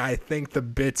funny. I think the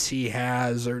bits he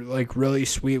has are like really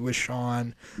sweet with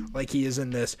Sean, like he is in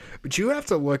this. But you have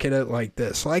to look at it like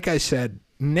this. Like I said,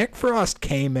 Nick Frost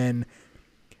came in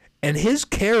and his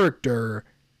character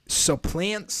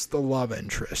supplants the love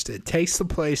interest. It takes the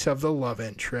place of the love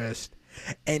interest.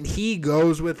 And he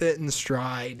goes with it in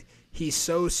stride. He's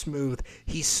so smooth.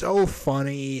 He's so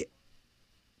funny.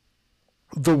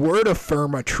 The word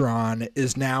affirmatron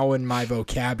is now in my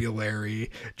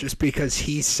vocabulary just because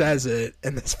he says it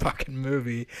in this fucking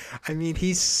movie. I mean,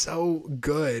 he's so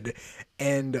good.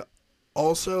 And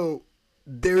also,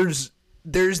 there's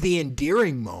the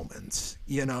endearing moments,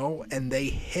 you know, and they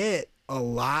hit a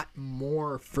lot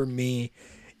more for me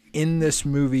in this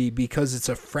movie because it's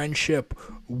a friendship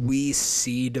we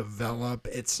see develop.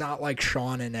 It's not like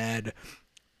Sean and Ed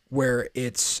where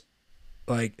it's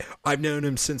like, I've known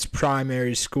him since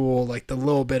primary school, like the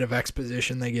little bit of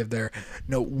exposition they give there.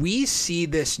 No, we see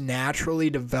this naturally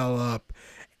develop,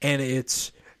 and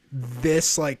it's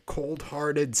this like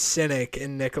cold-hearted cynic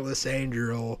in Nicholas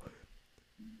Angel.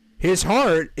 His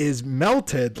heart is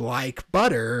melted like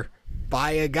butter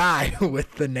by a guy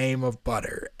with the name of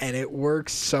Butter, and it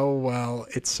works so well.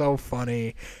 It's so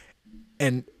funny.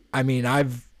 And I mean,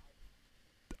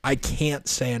 I can't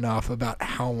say enough about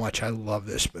how much I love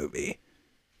this movie.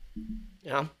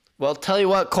 Yeah. Well, tell you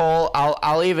what, Cole,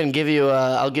 I'll even give you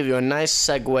a nice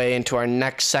segue into our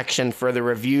next section for the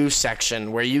review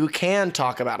section, where you can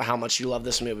talk about how much you love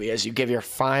this movie as you give your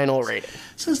final rating.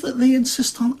 Says that they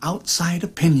insist on outside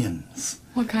opinions.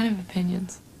 What kind of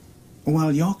opinions?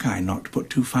 Well, your kind, not to put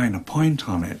too fine a point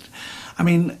on it. I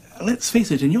mean, let's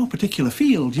face it, in your particular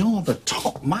field, you're the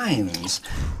top minds.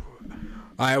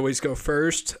 I always go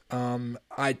first.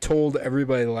 I told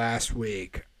everybody last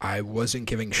week I wasn't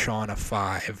giving Sean a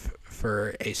 5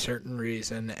 for a certain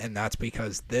reason, and that's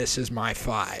because this is my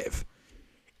 5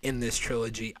 in this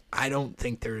trilogy. I don't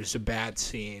think there's a bad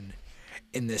scene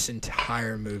in this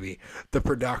entire movie. The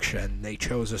production, they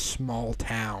chose a small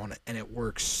town, and it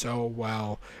works so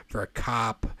well for a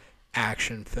cop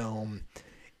action film.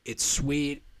 It's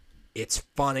sweet. It's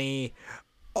funny.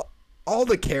 All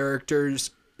the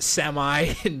characters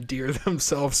semi-endear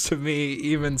themselves to me,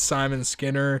 even Simon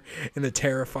Skinner, in the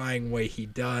terrifying way he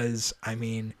does. I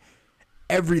mean,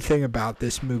 everything about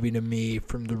this movie to me,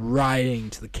 from the writing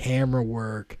to the camera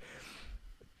work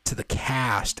to the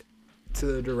cast to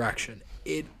the direction,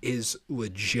 it is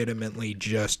legitimately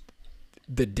just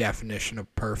the definition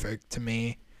of perfect to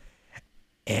me.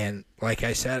 And like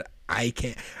I said, I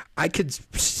could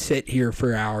sit here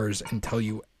for hours and tell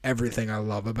you everything I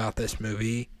love about this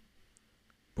movie,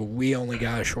 but we only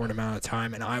got a short amount of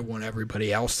time, and I want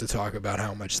everybody else to talk about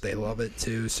how much they love it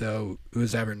too. So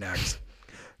who's ever next?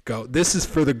 Go. This is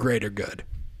for the greater good.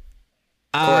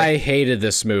 I hated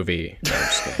this movie. No, I'm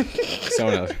just kidding.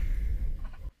 Someone else.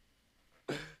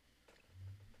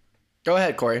 Go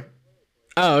ahead, Corey.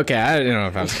 Oh, okay. I don't know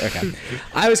if I was okay.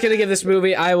 I was gonna give this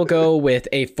movie. I will go with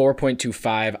a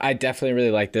 4.25. I definitely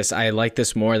really like this. I like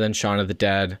this more than Shaun of the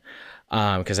Dead,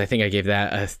 because I think I gave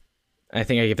that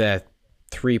a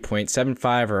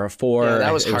 3.75 or a 4. Yeah,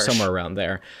 that was it was harsh. somewhere around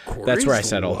there. Corey's That's where I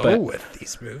settled. low But with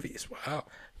these movies. Wow.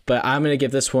 But I'm going to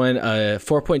give this one a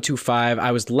 4.25.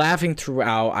 I was laughing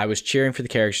throughout. I was cheering for the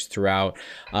characters throughout.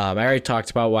 I already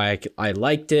talked about why I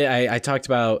liked it. I talked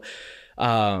about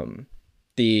how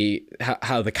the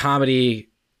comedy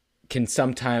can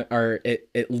sometimes, or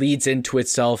it leads into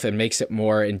itself and makes it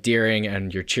more endearing,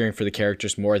 and you're cheering for the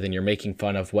characters more than you're making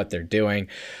fun of what they're doing.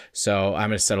 So I'm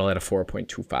going to settle at a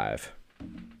 4.25.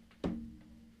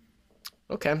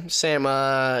 Okay. Sam,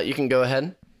 you can go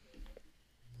ahead.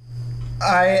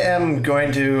 I am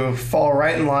going to fall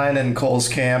right in line in Cole's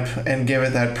camp and give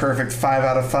it that perfect 5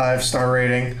 out of 5 star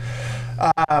rating.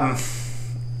 I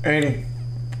mean,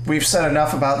 we've said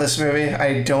enough about this movie.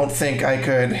 I don't think I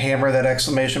could hammer that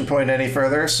exclamation point any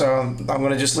further, so I'm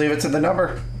going to just leave it to the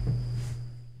number.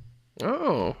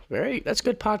 Oh, that's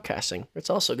good podcasting. It's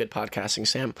also good podcasting,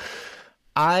 Sam.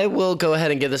 I will go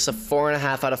ahead and give this a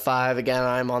 4.5 out of 5. Again,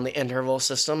 I'm on the interval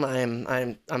system.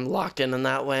 I'm locked in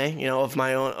that way, on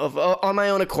my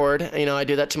own accord. I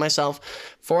do that to myself.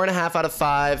 4.5 out of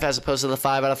 5 as opposed to the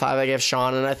 5 out of 5 I gave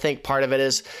Sean. And I think part of it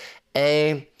is,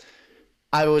 I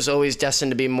was always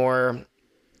destined to be more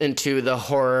into the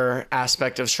horror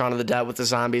aspect of Shaun of the Dead with the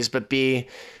zombies, but B,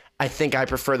 I think I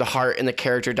prefer the heart and the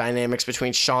character dynamics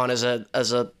between Sean as a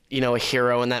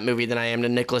hero in that movie than I am to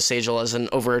Nicolas Cage as an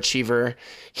overachiever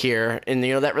here. And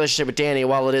that relationship with Danny,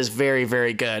 while it is very,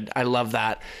 very good, I love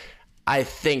that. I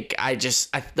think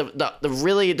the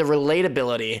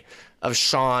relatability of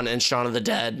Sean and Shaun of the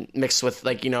Dead mixed with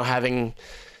having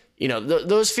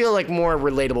those feel like more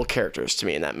relatable characters to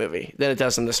me in that movie than it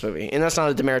does in this movie. And that's not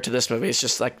a demerit to this movie. It's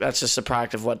just that's just a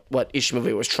product of what each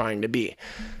movie was trying to be.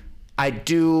 I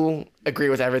do agree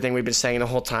with everything we've been saying the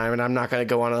whole time, and I'm not going to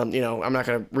go on I'm not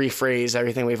going to rephrase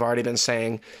everything we've already been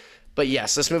saying. But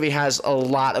yes, this movie has a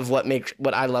lot of what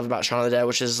I love about Shaun of the Dead,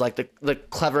 which is like the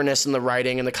cleverness and the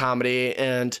writing and the comedy,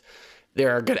 and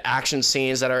there are good action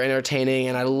scenes that are entertaining,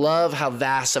 and I love how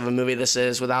vast of a movie this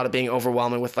is without it being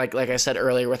overwhelming with like I said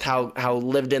earlier, with how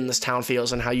lived in this town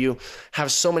feels and how you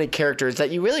have so many characters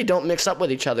that you really don't mix up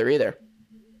with each other either.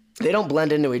 They don't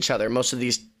blend into each other, most of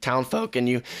these town folk, and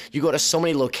you go to so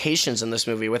many locations in this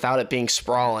movie without it being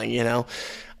sprawling,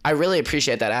 I really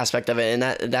appreciate that aspect of it, and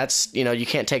that's you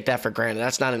can't take that for granted.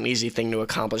 That's not an easy thing to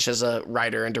accomplish as a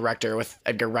writer and director with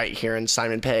Edgar Wright here and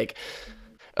Simon Pegg.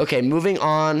 Okay, moving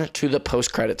on to the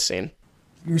post-credit scene.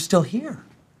 You're still here.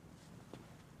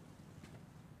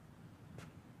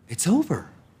 It's over.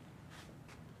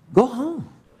 Go home.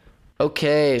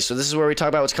 Okay, so this is where we talk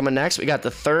about what's coming next. We got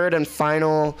the third and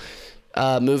final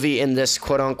movie in this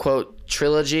quote-unquote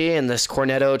trilogy, in this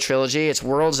Cornetto trilogy. It's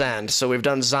World's End. So we've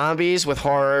done zombies with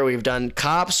horror, we've done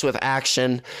cops with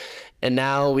action, and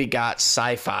now we got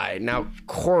sci-fi. Now,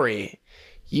 Corey,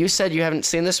 you said you haven't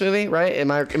seen this movie, right?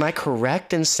 Am I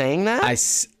correct in saying that?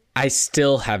 I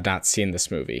still have not seen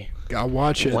this movie. Gotta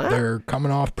watch it. What? They're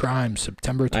coming off Prime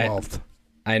September 12th.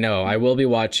 I know. I will be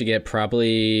watching it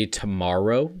probably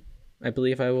tomorrow. I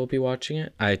believe I will be watching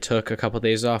it. I took a couple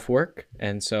days off work,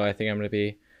 and so I think I'm going to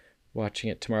be watching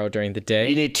it tomorrow during the day.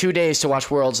 You need 2 days to watch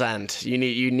World's End. You knew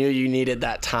you needed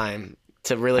that time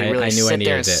to really sit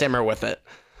there and simmer with it.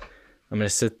 I'm going to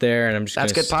sit there and I'm just going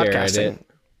to stare at it.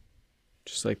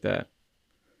 Just like that.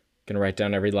 Going to write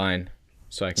down every line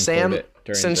so I can quote it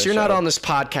during since you're not on this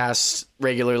podcast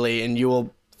regularly and you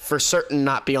will for certain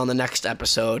not be on the next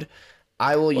episode,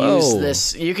 I will use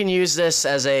this. You can use this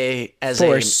as a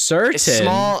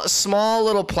small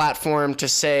little platform to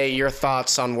say your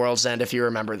thoughts on World's End if you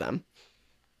remember them.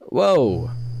 Whoa.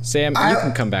 Sam, you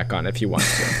can come back on if you want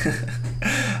to.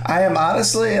 I am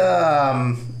honestly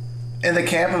in the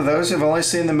camp of those who've only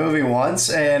seen the movie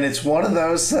once, and it's one of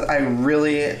those that I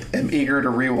really am eager to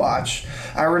rewatch.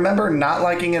 I remember not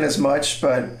liking it as much,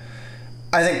 but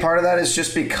I think part of that is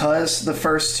just because the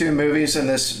first two movies in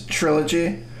this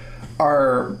trilogy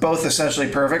are both essentially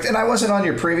perfect. And I wasn't on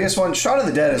your previous one. Shaun of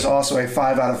the Dead is also a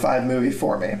 5 out of 5 movie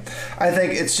for me. I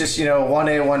think it's just,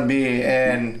 1A, 1B,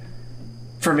 and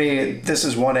for me, this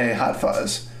is 1A Hot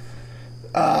Fuzz.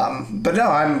 But no,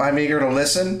 I'm eager to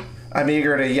listen. I'm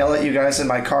eager to yell at you guys in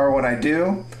my car when I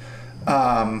do.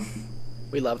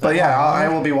 We love that. But yeah, I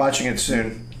will be watching it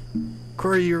soon.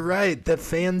 Corey, you're right. The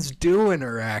fans do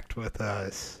interact with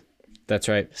us. That's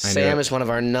right. Sam is one of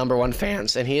our number one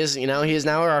fans, and he is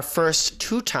now our first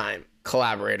 2-time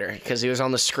collaborator because he was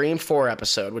on the Scream 4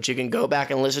 episode, which you can go back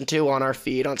and listen to on our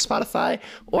feed on Spotify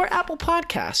or Apple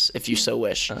Podcasts if you so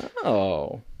wish.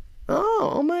 Oh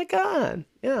my God.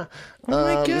 Yeah. Oh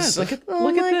my God. Look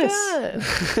at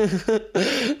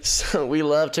this. So we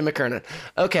love Tim McKernan.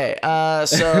 Okay.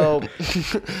 So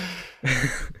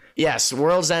Yes,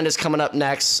 World's End is coming up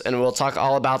next, and we'll talk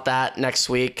all about that next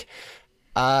week.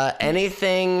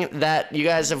 Anything that you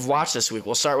guys have watched this week?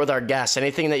 We'll start with our guests.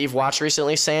 Anything that you've watched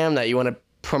recently, Sam, that you want to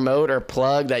promote or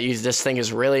plug, that you just think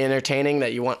is really entertaining,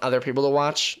 that you want other people to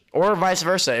watch? Or vice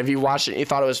versa. If you watched it and you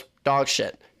thought it was dog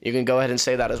shit, you can go ahead and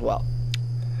say that as well.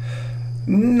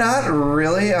 Not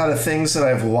really out of things that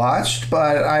I've watched,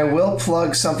 but I will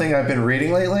plug something I've been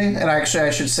reading lately, and actually I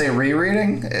should say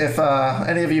rereading. If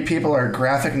any of you people are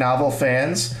graphic novel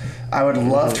fans, I would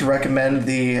love to recommend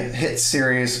the hit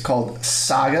series called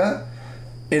Saga.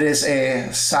 It is a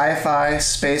sci-fi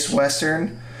space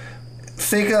western.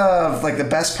 Think of like the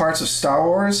best parts of Star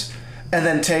Wars, and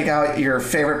then take out your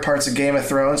favorite parts of Game of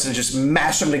Thrones and just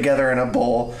mash them together in a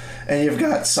bowl, and you've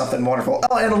got something wonderful.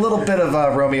 Oh, and a little bit of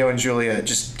Romeo and Juliet.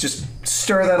 Just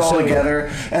stir that all together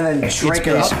and then drink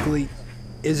it up.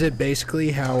 Is it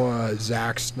basically how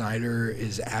Zack Snyder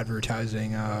is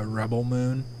advertising Rebel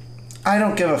Moon? I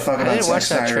don't give a fuck about Zack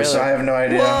Snyder, so I have no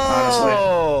idea,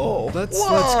 honestly. Let's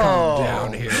calm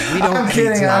down here. We don't I'm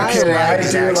kidding. I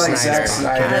do like Zack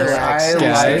Snyder. I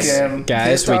like him.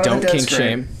 Guys, we don't kink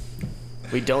shame.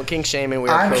 We don't kink shame, and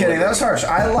I'm kidding. That was harsh.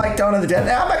 I like Dawn of the Dead.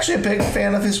 I'm actually a big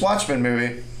fan of his Watchmen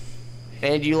movie.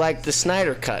 And you like the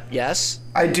Snyder Cut, yes?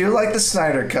 I do like the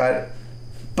Snyder Cut,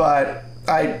 but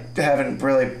I haven't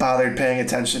really bothered paying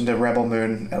attention to Rebel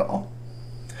Moon at all.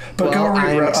 But well,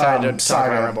 I'm excited to talk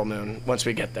Saga. about Rebel Moon once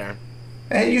we get there.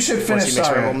 And you should finish once you mix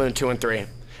Saga. Rebel Moon 2 and 3.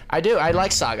 I do. I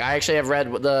like Saga. I actually have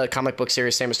read the comic book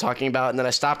series Sam was talking about, and then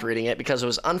I stopped reading it because it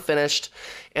was unfinished,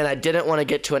 and I didn't want to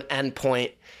get to an end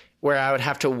point where I would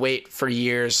have to wait for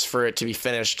years for it to be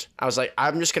finished. I was like,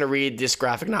 I'm just going to read these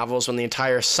graphic novels when the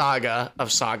entire saga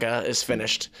of Saga is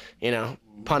finished. You know,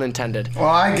 pun intended. Well,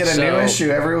 I get a new issue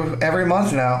every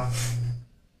month now.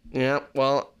 Yeah,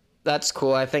 well, that's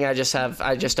cool. I think I just don't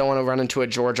want to run into a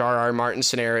George R.R. Martin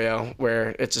scenario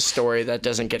where it's a story that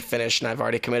doesn't get finished and I've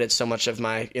already committed so much of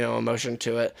my, emotion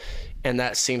to it. And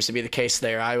that seems to be the case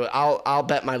there. I'll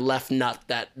bet my left nut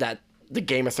that the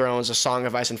Game of Thrones, A Song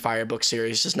of Ice and Fire book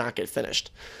series does not get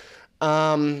finished.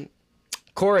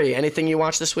 Corey, anything you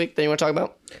watched this week that you want to talk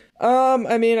about?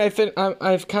 I mean,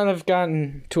 I've kind of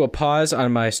gotten to a pause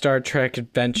on my Star Trek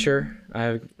adventure.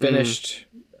 I've finished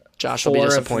Josh will be 4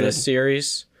 of disappointed. the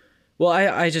series. Well,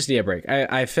 I just need a break.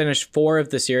 I finished 4 of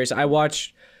the series. I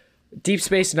watched Deep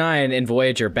Space Nine and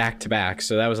Voyager back to back,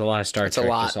 so that was a lot of Star Trek. It's a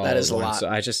lot. That is a lot.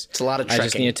 So it's a lot of trekking. I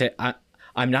just need to.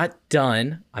 I'm not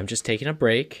done. I'm just taking a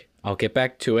break. I'll get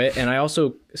back to it. And I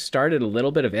also started a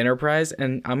little bit of Enterprise,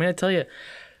 and I'm gonna tell you,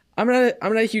 I'm not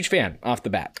a huge fan off the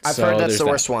bat. I've heard that's the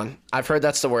worst one. I've heard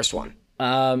that's the worst one.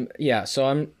 Yeah,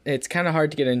 so it's kind of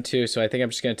hard to get into, so I think I'm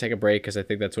just going to take a break because I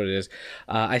think that's what it is.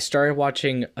 I started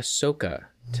watching Ahsoka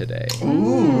today.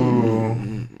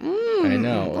 Ooh. I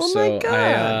know. Oh so my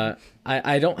God.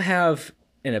 I don't have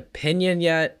an opinion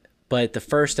yet, but the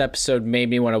first episode made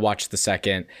me want to watch the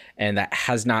second, and that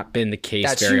has not been the case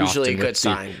That's very often. That's usually a good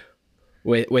sign.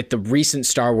 With the recent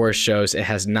Star Wars shows, it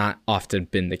has not often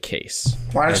been the case.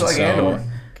 Why don't you like Andor?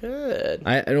 Good.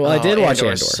 I did watch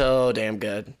Andor. So damn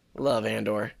good. Love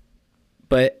Andor.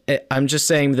 But I'm just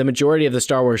saying the majority of the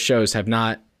Star Wars shows have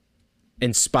not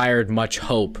inspired much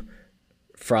hope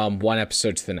from one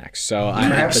episode to the next. So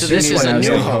this is a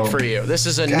new hope for you. This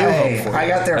is a new hope for you. I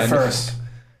got there first.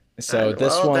 So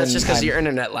this one... That's just because your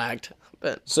internet lagged.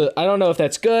 But so I don't know if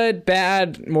that's good,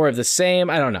 bad, more of the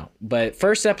same. I don't know. But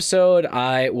first episode,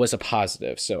 I was a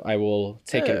positive. So I will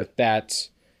take it with that.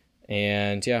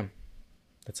 And yeah,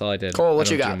 that's all I did. Cole, what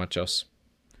I you don't got? do much else.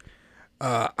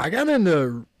 I got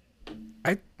into...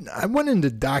 I went into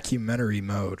documentary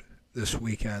mode this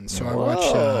weekend. So I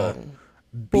watched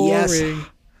BS...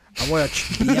 I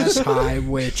watched BS High,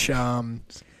 which...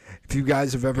 if you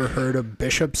guys have ever heard of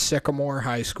Bishop Sycamore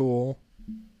High School...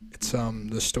 It's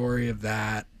the story of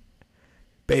that.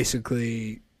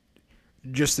 Basically,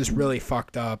 just this really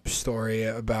fucked up story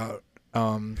about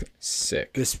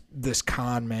sick this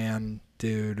con man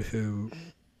dude who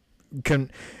can.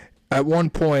 At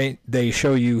one point, they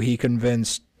show you he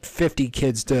convinced 50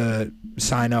 kids to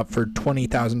sign up for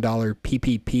 $20,000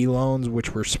 PPP loans,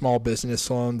 which were small business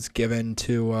loans given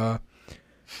to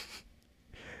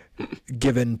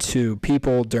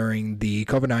people during the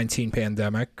COVID-19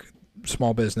 pandemic.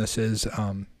 Small businesses.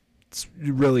 It's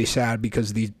really sad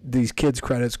because these kids'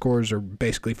 credit scores are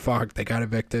basically fucked. They got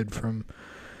evicted from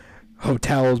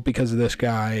hotels because of this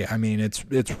guy. I mean, it's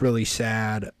really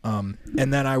sad. And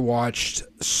then I watched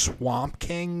Swamp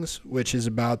Kings, which is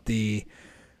about the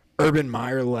Urban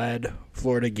Meyer-led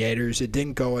Florida Gators. It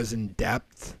didn't go as in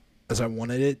depth as I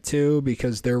wanted it to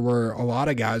because there were a lot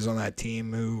of guys on that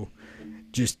team who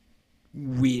just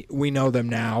we know them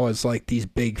now as like these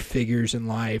big figures in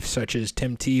life, such as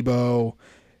Tim Tebow,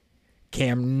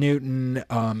 Cam Newton,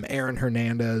 Aaron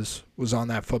Hernandez was on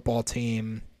that football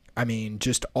team. I mean,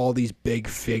 just all these big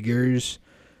figures,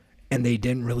 and they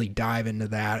didn't really dive into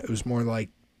that. It was more like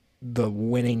the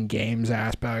winning games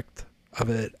aspect of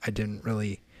it. I didn't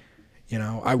really,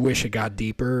 I wish it got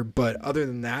deeper, but other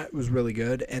than that, it was really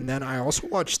good. And then I also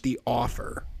watched The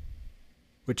Offer,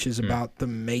 which is about the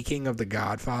making of The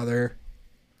Godfather.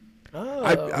 Oh,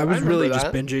 I was really just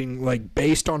binging, like,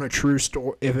 based on a true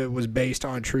story. If it was based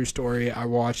on a true story, I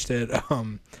watched it.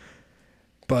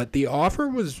 But The Offer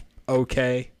was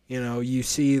okay. You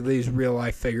see these real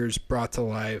life figures brought to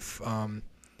life.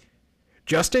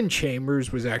 Justin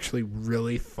Chambers was actually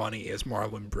really funny as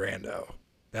Marlon Brando.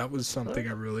 That was something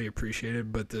I really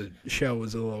appreciated, but the show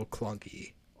was a little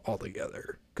clunky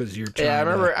altogether because you're trying. Yeah,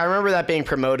 I remember that being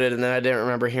promoted, and then I didn't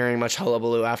remember hearing much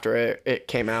hullabaloo after it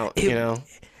came out.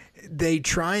 They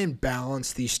try and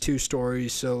balance these two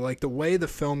stories. So, like, the way the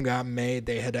film got made,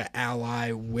 they had to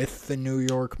ally with the New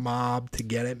York mob to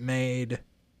get it made.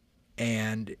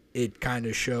 And it kind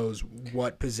of shows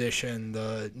what position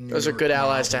the New Those York are good mob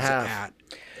allies to is have.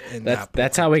 at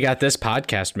That's how we got this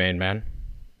podcast made, man.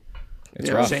 It's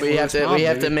rough. We have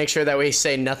to make sure that we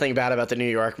say nothing bad about the New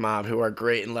York mob, who are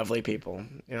great and lovely people.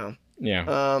 Yeah.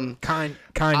 Kind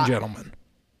gentlemen.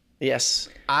 Yes,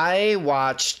 I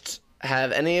watched.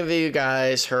 Have any of you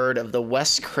guys heard of the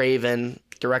Wes Craven,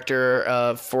 director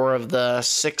of 4 of the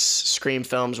 6 Scream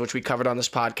films, which we covered on this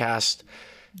podcast?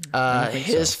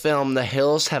 His film, The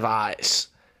Hills Have Eyes.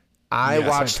 I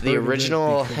watched the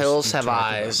original Hills Have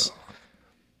Eyes.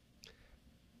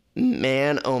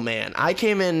 Man, oh man. I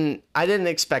came in, I didn't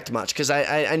expect much because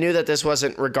I knew that this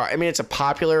wasn't I mean, it's a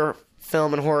popular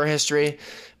film in horror history,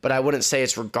 but I wouldn't say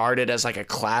it's regarded as like a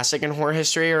classic in horror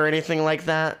history or anything like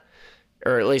that.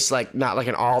 Or at least like not like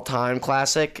an all-time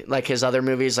classic like his other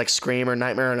movies like Scream or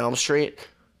Nightmare on Elm Street,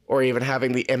 or even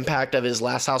having the impact of his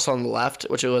Last House on the Left,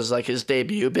 which was like his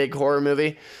debut big horror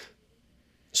movie.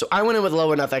 So I went in with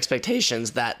low enough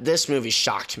expectations that this movie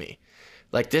shocked me.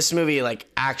 Like this movie like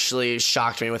actually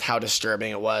shocked me with how disturbing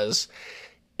it was.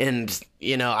 And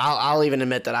I'll even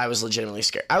admit that I was legitimately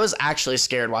scared. I was actually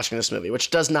scared watching this movie, which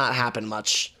does not happen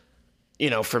much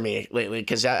for me lately,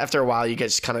 because after a while you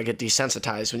just kind of get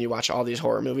desensitized when you watch all these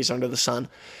horror movies under the sun.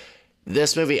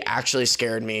 This movie actually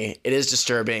scared me. It is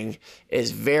disturbing. It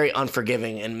is very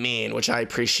unforgiving and mean, which I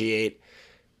appreciate.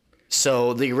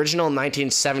 So the original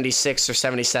 1976 or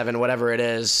 77, whatever it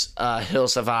is,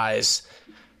 Hills Have Eyes,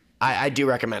 I do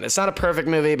recommend. It's not a perfect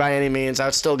movie by any means. I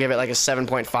would still give it like a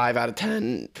 7.5 out of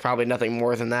 10. Probably nothing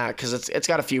more than that, because it's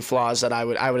got a few flaws that I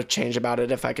would have changed about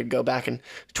it if I could go back and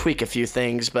tweak a few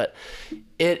things. But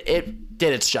it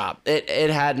did its job.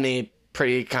 It had me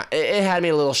it had me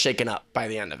a little shaken up by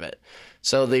the end of it.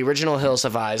 So the original Hills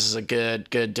Have Eyes is a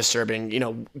good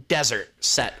disturbing desert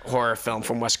set horror film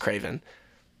from Wes Craven.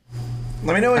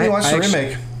 Let me know when you watch the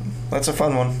remake. That's a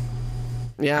fun one.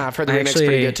 Yeah, I've heard the remake's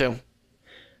pretty good too.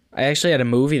 I actually had a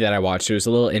movie that I watched. It was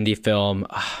a little indie film.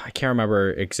 I can't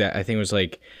remember exact. I think it was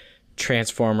like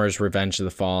Transformers: Revenge of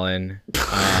the Fallen.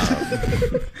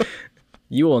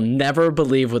 You will never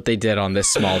believe what they did on this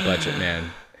small budget,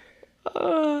 man.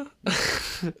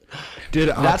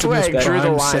 That's where I drew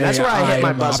the line. That's where I hit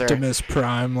my buzzer. Optimus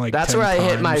Prime, like that's where I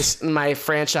hit my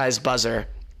franchise buzzer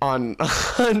on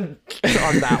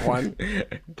that one.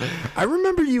 I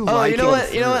remember you. You know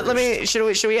what?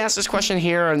 Should we ask this question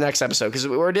here or next episode? Because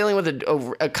we're dealing with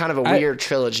a kind of a weird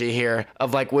trilogy here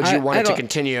of like, would you want it to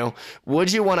continue?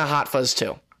 Would you want a Hot Fuzz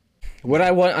 2? Would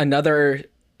I want another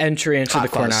entry into the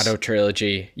Cornetto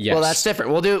Trilogy? Yes. Well, that's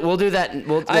different. We'll do that.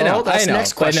 I know. That's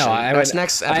next question. That's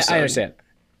next episode.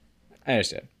 I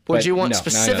understand. Would you want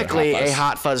specifically a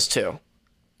Hot Fuzz 2?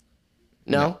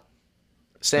 No?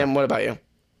 Sam, what about you?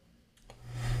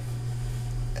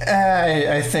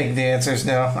 I think the answer is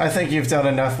no. I think you've done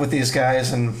enough with these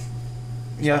guys, and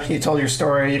you told your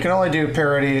story. You can only do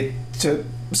parody to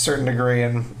a certain degree,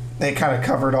 and they kind of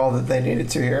covered all that they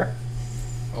needed to here.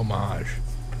 Homage.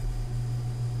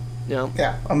 Yeah.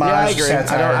 Yeah. Homage. Yeah, I agree.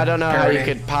 Satire, I don't know parody. how you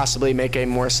could possibly make a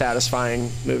more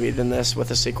satisfying movie than this with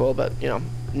a sequel, but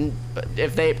but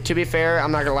if they, to be fair,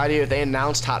 I'm not gonna lie to you, if they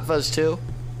announced Hot Fuzz 2,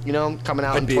 coming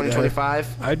out in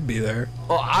 2025, I'd be there.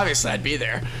 Well, obviously I'd be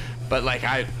there. But like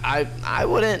I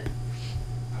wouldn't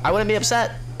be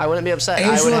upset. I wouldn't be upset.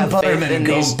 Angel I would and have faith Butterman in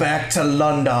go these. back to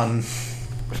London.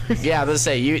 Yeah, let's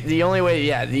say the only way.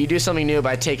 Yeah, you do something new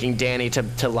by taking Danny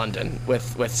to London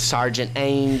with Sergeant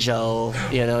Angel.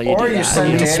 Or you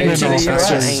send Danny to the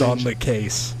U.S. on the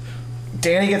case.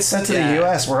 Danny gets sent to the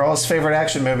U.S. where all his favorite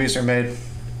action movies are made.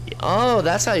 Oh,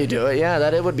 that's how you do it. Yeah,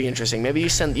 it would be interesting. Maybe you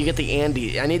get the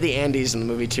Andes. I need the Andes in the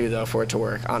movie too, though, for it to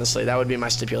work. Honestly, that would be my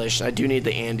stipulation. I do need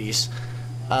the Andes.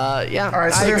 Yeah. All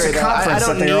right, so there's a conference I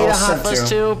don't that need they all a Hot sent Fuzz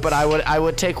to. too, but I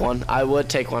would take one.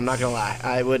 I'm not gonna lie.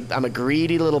 I'm a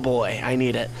greedy little boy. I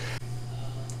need it.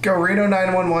 Go Reno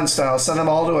 911 style. Send them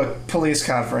all to a police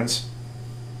conference.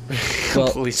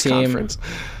 Well, Police team, conference.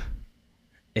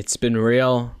 It's been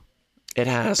real. It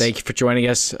has. Thank you for joining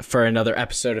us for another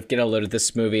episode of Get a Load of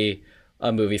This Movie,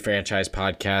 a movie franchise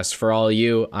podcast. For all of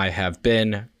you, I have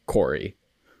been Corey.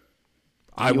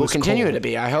 I will continue to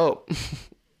be, I hope.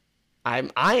 I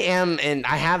am, and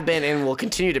I have been, and will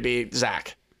continue to be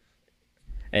Zach.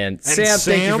 And Sam,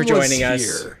 thank you for joining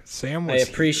us. Sam I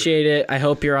appreciate it. I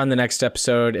hope you're on the next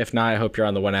episode. If not, I hope you're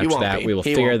on the one after that. We will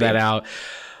figure that out.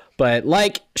 But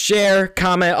like, share,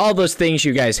 comment, all those things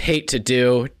you guys hate to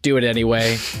do it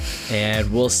anyway.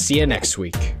 And we'll see you next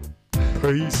week.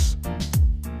 Peace.